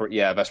 that's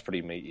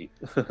pretty meaty.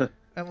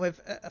 And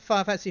with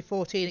Final Fantasy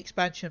 14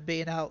 expansion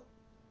being out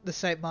the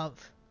same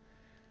month,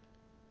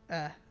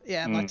 my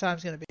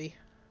time's going to be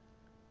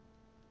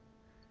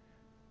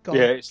gone.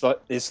 Yeah,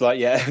 it's like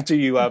yeah. Do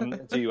you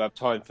have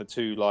time for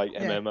 2 like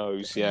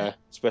MMOs? Yeah,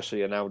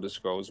 especially an Elder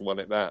Scrolls one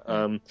at that.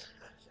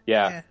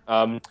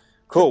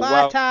 Cool.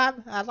 Goodbye,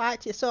 Tom. I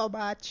liked you so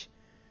much.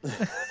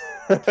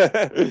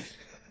 Dear.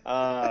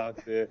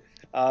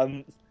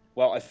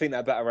 Well, I think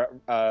that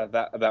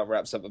about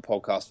wraps up the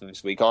podcast for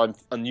this week. I'm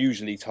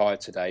unusually tired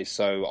today,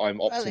 so I'm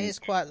opting. Well, it is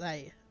quite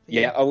late.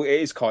 Yeah,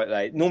 it is quite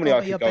late. Normally,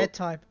 I could go.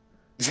 Bedtime.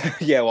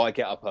 Yeah, well, I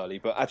get up early,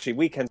 but actually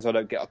weekends I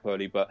don't get up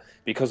early, but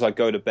because I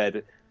go to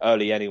bed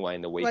early anyway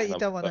in the week. Well, you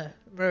don't want to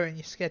ruin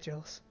your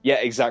schedules. Yeah,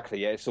 exactly.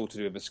 Yeah, it's all to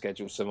do with the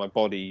schedule, so my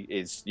body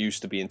is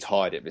used to being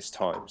tired at this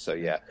time. So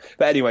yeah,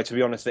 but anyway, to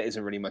be honest, there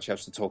isn't really much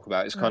else to talk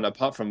about. It's kind of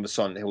apart from the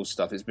Silent Hill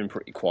stuff, it's been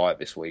pretty quiet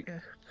this week.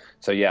 Yeah.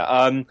 So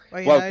yeah,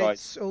 guys,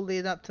 it's all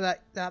leading up to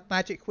that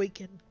Magic Week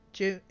in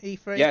June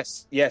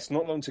E3. Yes.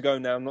 Not long to go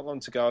now. Not long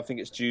to go. I think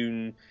it's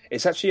June.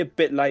 It's actually a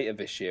bit later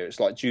this year.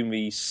 It's like June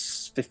the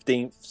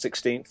 15th,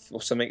 16th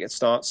or something. It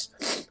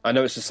starts. I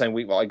know it's the same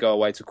week that I go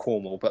away to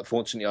Cornwall, but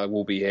fortunately I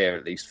will be here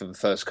at least for the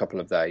first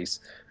couple of days.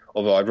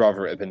 Although I'd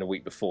rather it have been the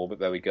week before, but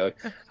there we go.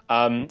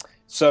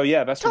 So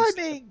yeah, that's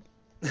timing.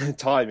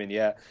 Timing,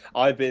 yeah.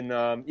 I've been,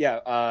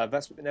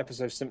 that's been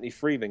episode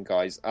 73 then,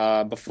 guys.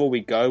 Before we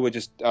go, we'll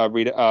just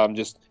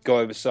just go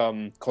over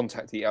some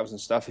contact details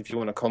and stuff. If you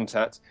want to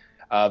contact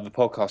the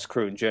podcast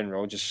crew in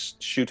general,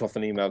 just shoot off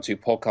an email to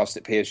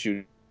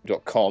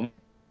podcast@psu.com.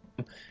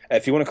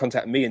 If you want to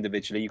contact me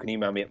individually, you can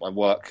email me at my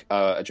work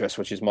address,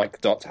 which is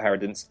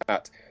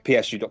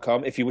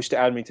mike.harridance@psu.com. If you wish to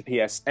add me to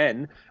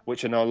PSN,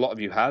 which I know a lot of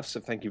you have, so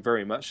thank you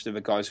very much to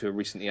the guys who have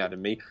recently added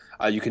me,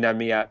 you can add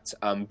me at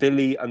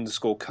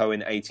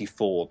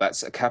Billy_Cohen84.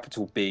 That's a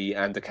capital B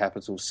and a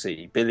capital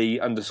C.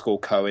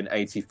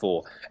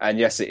 Billy_Cohen84. And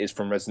yes, it is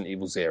from Resident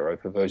Evil 0,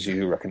 for those of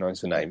you who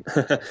recognise the name.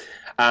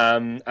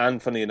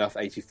 And funny enough,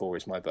 84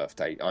 is my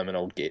birthday. I'm an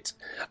old git.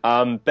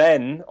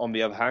 Ben, on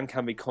the other hand,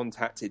 can be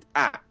contacted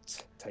at...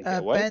 Take it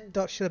away.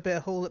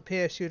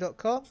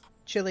 Ben.shillabithall@psu.com.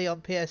 Chili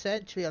on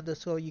PSN.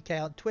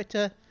 Chili_UK on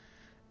Twitter.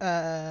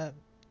 At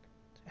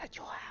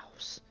your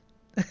house.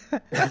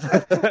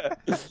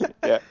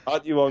 Yeah.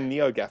 Aren't you on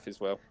NeoGAF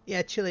as well?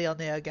 Yeah, Chili on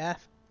NeoGAF.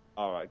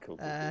 All right, cool.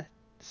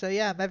 So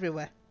yeah, I'm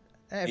everywhere.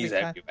 He's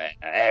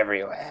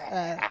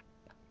everywhere.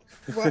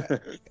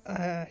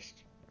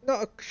 Not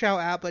a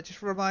shout out, but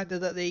just a reminder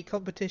that the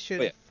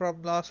competition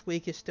from last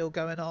week is still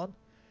going on.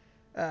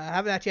 I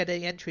haven't actually had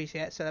any entries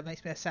yet, so that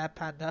makes me a sad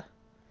panda.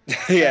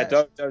 Yeah,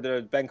 don't.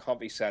 Ben can't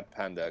be sad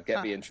panda.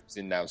 Get the interest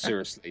in now,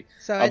 seriously.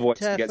 So otherwise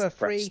he gets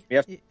depressed.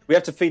 We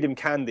have to feed him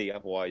candy,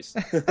 otherwise.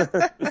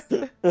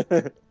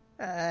 And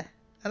I'm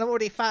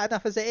already fat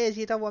enough as it is.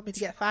 You don't want me to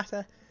get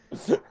fatter.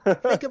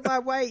 Think of my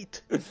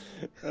weight.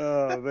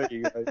 Oh, there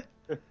you go.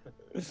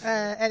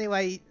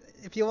 Anyway,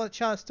 if you want a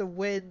chance to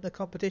win the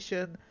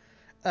competition,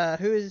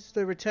 who is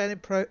the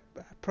returning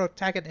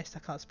protagonist? I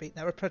can't speak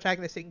now. We're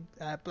protagonizing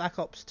Black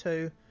Ops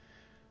 2.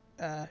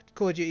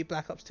 Call of Duty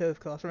Black Ops 2,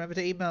 of course. Remember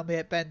to email me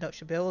at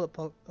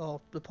ben.shabil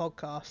or the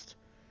podcast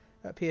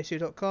at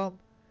psu.com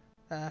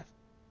for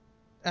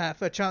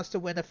a chance to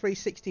win a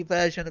 360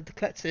 version of the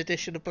collector's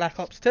edition of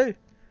Black Ops 2.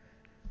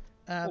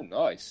 Oh,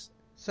 nice.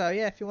 So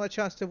yeah, if you want a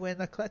chance to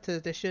win a collector's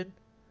edition,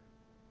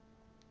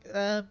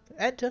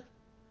 enter,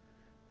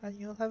 and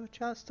you'll have a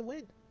chance to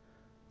win.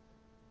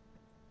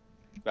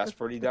 That's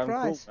pretty damn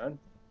cool, man.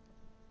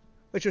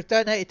 Which was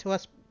donated to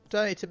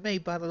me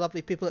by the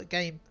lovely people at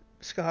Game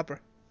Scarborough.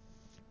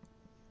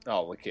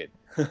 Oh, wicked.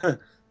 Yeah,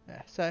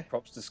 so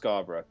props to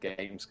Scarborough,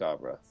 Game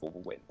Scarborough, for the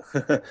win.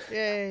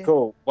 Yay.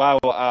 Cool. Well,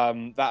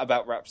 that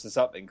about wraps us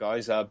up then,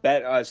 guys.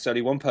 Ben, it's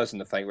only one person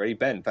to thank, really.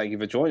 Ben, thank you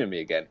for joining me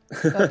again.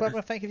 No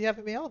problem. Thank you for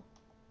having me on.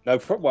 No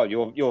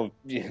problem. Well,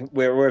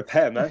 we're a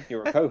pair, man.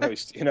 You're a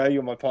co-host.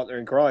 You're my partner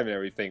in crime and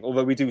everything.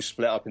 Although we do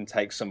split up and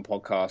take some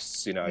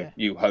podcasts.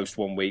 You host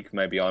one week,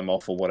 maybe I'm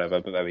off or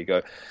whatever. But there we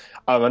go.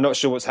 I'm not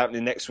sure what's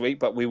happening next week,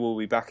 but we will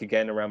be back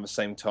again around the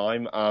same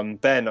time.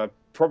 Ben,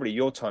 probably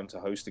your time to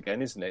host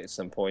again, isn't it? At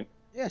some point.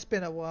 Yeah, it's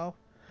been a while.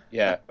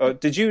 Yeah.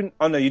 Did you?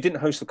 Oh no, you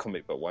didn't host the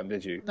comic book one,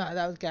 did you? No,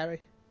 that was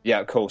Gary.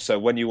 Yeah, cool. So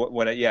so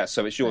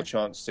it's your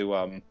chance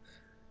to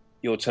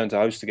your turn to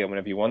host again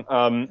whenever you want.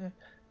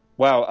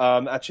 Well,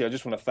 actually, I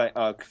just want to thank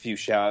a few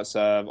shout-outs.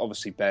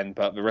 Obviously, Ben,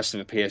 but the rest of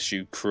the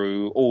PSU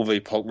crew, all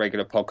the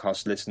regular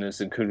podcast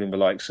listeners, including the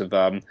likes of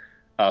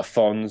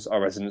Fonz,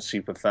 our resident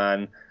super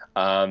fan,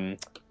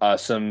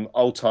 some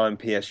old-time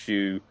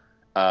PSU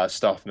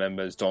staff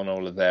members, Don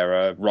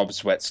Oliveira, Rob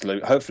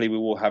Swetzler. Hopefully we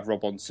will have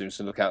Rob on soon,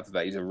 so look out for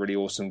that. He's a really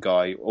awesome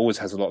guy, always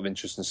has a lot of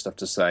interesting stuff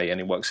to say,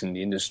 and he works in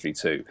the industry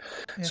too,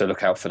 so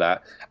look out for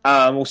that.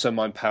 Also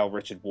my pal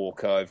Richard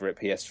Walker over at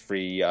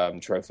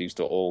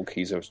ps3trophies.org.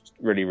 He's a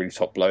really, really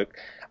top bloke.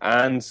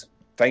 And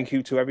thank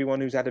you to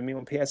everyone who's added me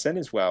on PSN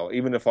as well,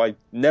 even if I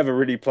never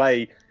really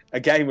play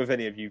a game with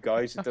any of you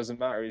guys. It doesn't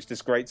matter. It's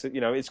just great to,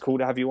 it's cool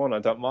to have you on. I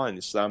don't mind.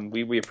 It's,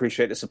 we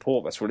appreciate the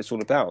support. That's what it's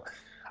all about.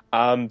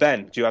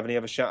 Ben, do you have any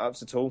other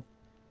shout-outs at all?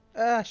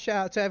 Shout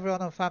out to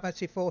everyone on Final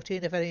Fantasy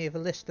 14, if any of you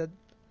listened.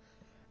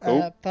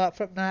 Cool. Apart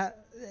from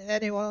that,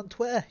 anyone on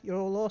Twitter, you're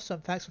all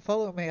awesome. Thanks for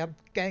following me. I'm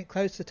getting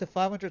closer to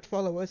 500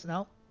 followers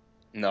now.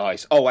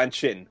 Nice. Oh, and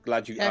Chin.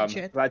 Glad you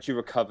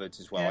recovered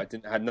as well. Yeah.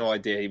 I had no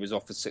idea he was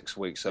off for 6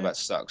 weeks, so that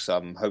sucks.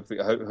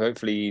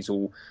 Hopefully he's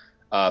all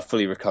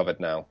fully recovered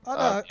now. Oh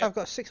no, I've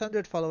got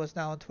 600 followers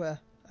now on Twitter.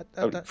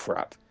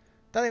 Crap!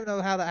 Don't even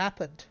know how that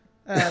happened.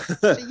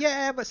 So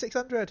yeah, I'm at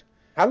 600.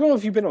 How long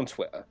have you been on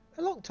Twitter?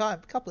 A long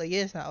time, a couple of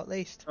years now at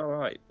least. All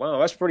right. Wow,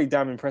 that's pretty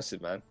damn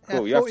impressive, man.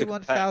 Cool.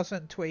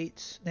 41,000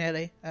 tweets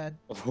nearly, and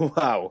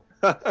wow,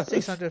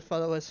 600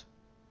 followers.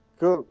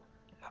 Cool.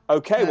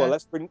 Okay, well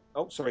let's bring.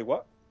 Oh, sorry,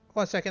 what?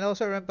 1 second.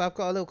 Also remember, I've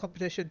got a little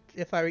competition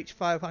if I reach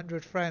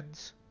 500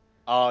 friends.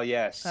 Oh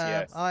yes,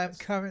 yes. I am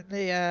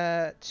currently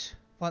at,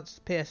 once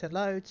the PSN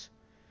loads,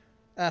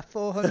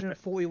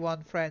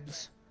 441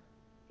 friends.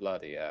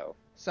 Bloody hell.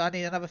 So I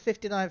need another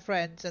 59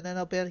 friends, and then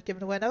I'll be able to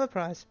give away another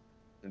prize.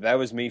 That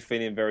was me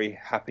feeling very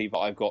happy that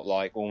I've got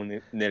like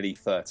nearly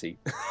 30.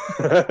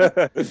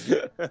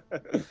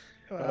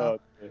 Well, Oh,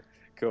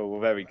 cool. Well,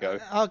 there we go.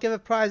 I'll give a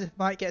prize if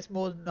Mike gets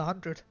more than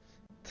 100.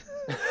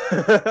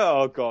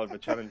 Oh God, the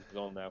challenge is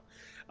on now.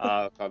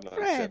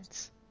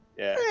 Friends.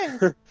 Yeah.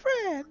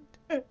 Friend.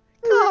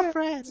 Car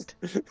friend.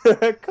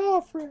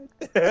 Car friend.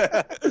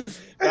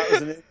 That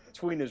was an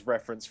In-Betweeners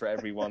reference for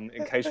everyone.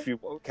 In case you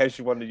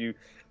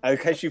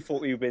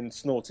thought you've been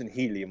snorting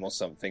helium or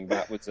something,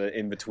 that was an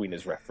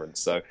In-Betweeners reference.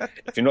 So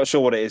if you're not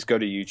sure what it is, go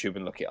to YouTube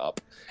and look it up.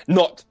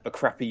 Not the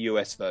crappy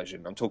US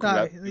version. I'm talking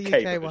about the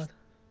UK UK one.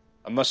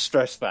 I must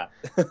stress that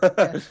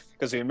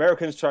because the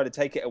Americans tried to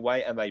take it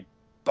away and they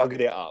buggered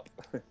it up.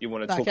 You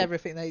want to like talk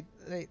everything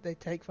they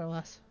take from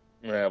us.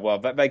 Yeah, well,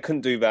 they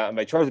couldn't do that, and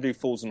they tried to do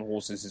Fools and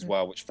Horses as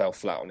well, which fell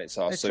flat on its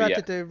ass. They tried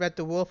to do Red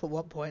Dwarf at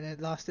one point, and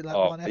it lasted like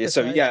one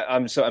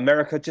episode. So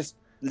America, just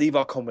leave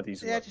our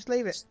comedies alone. Yeah, just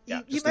leave it.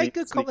 Yeah, you make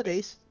good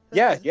comedies.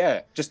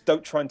 Yeah, just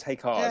don't try and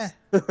take ours,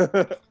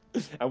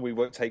 and we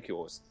won't take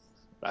yours.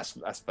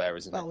 That's fair,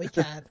 isn't it? Well, we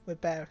can. We're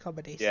better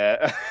comedies.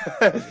 Yeah.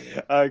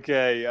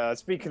 Okay.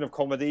 Speaking of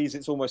comedies,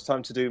 it's almost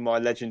time to do my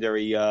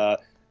legendary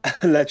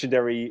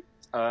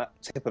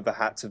tip of the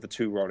hat to the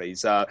two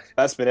Ronnies.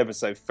 That's been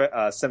episode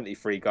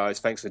 73, guys.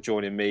 Thanks for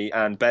joining me,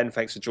 and Ben,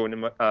 thanks for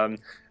joining me on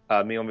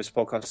this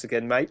podcast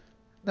again, mate.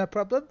 No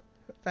problem.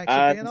 Thanks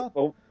for being on.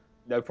 Oh,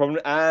 no problem.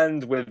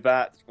 And with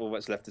that, all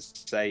that's left to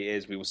say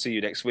is we will see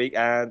you next week,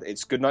 and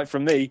it's good night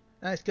from me.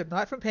 No, it's good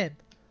night from him.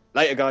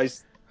 Later,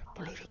 guys.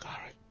 Believe it,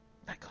 Gary.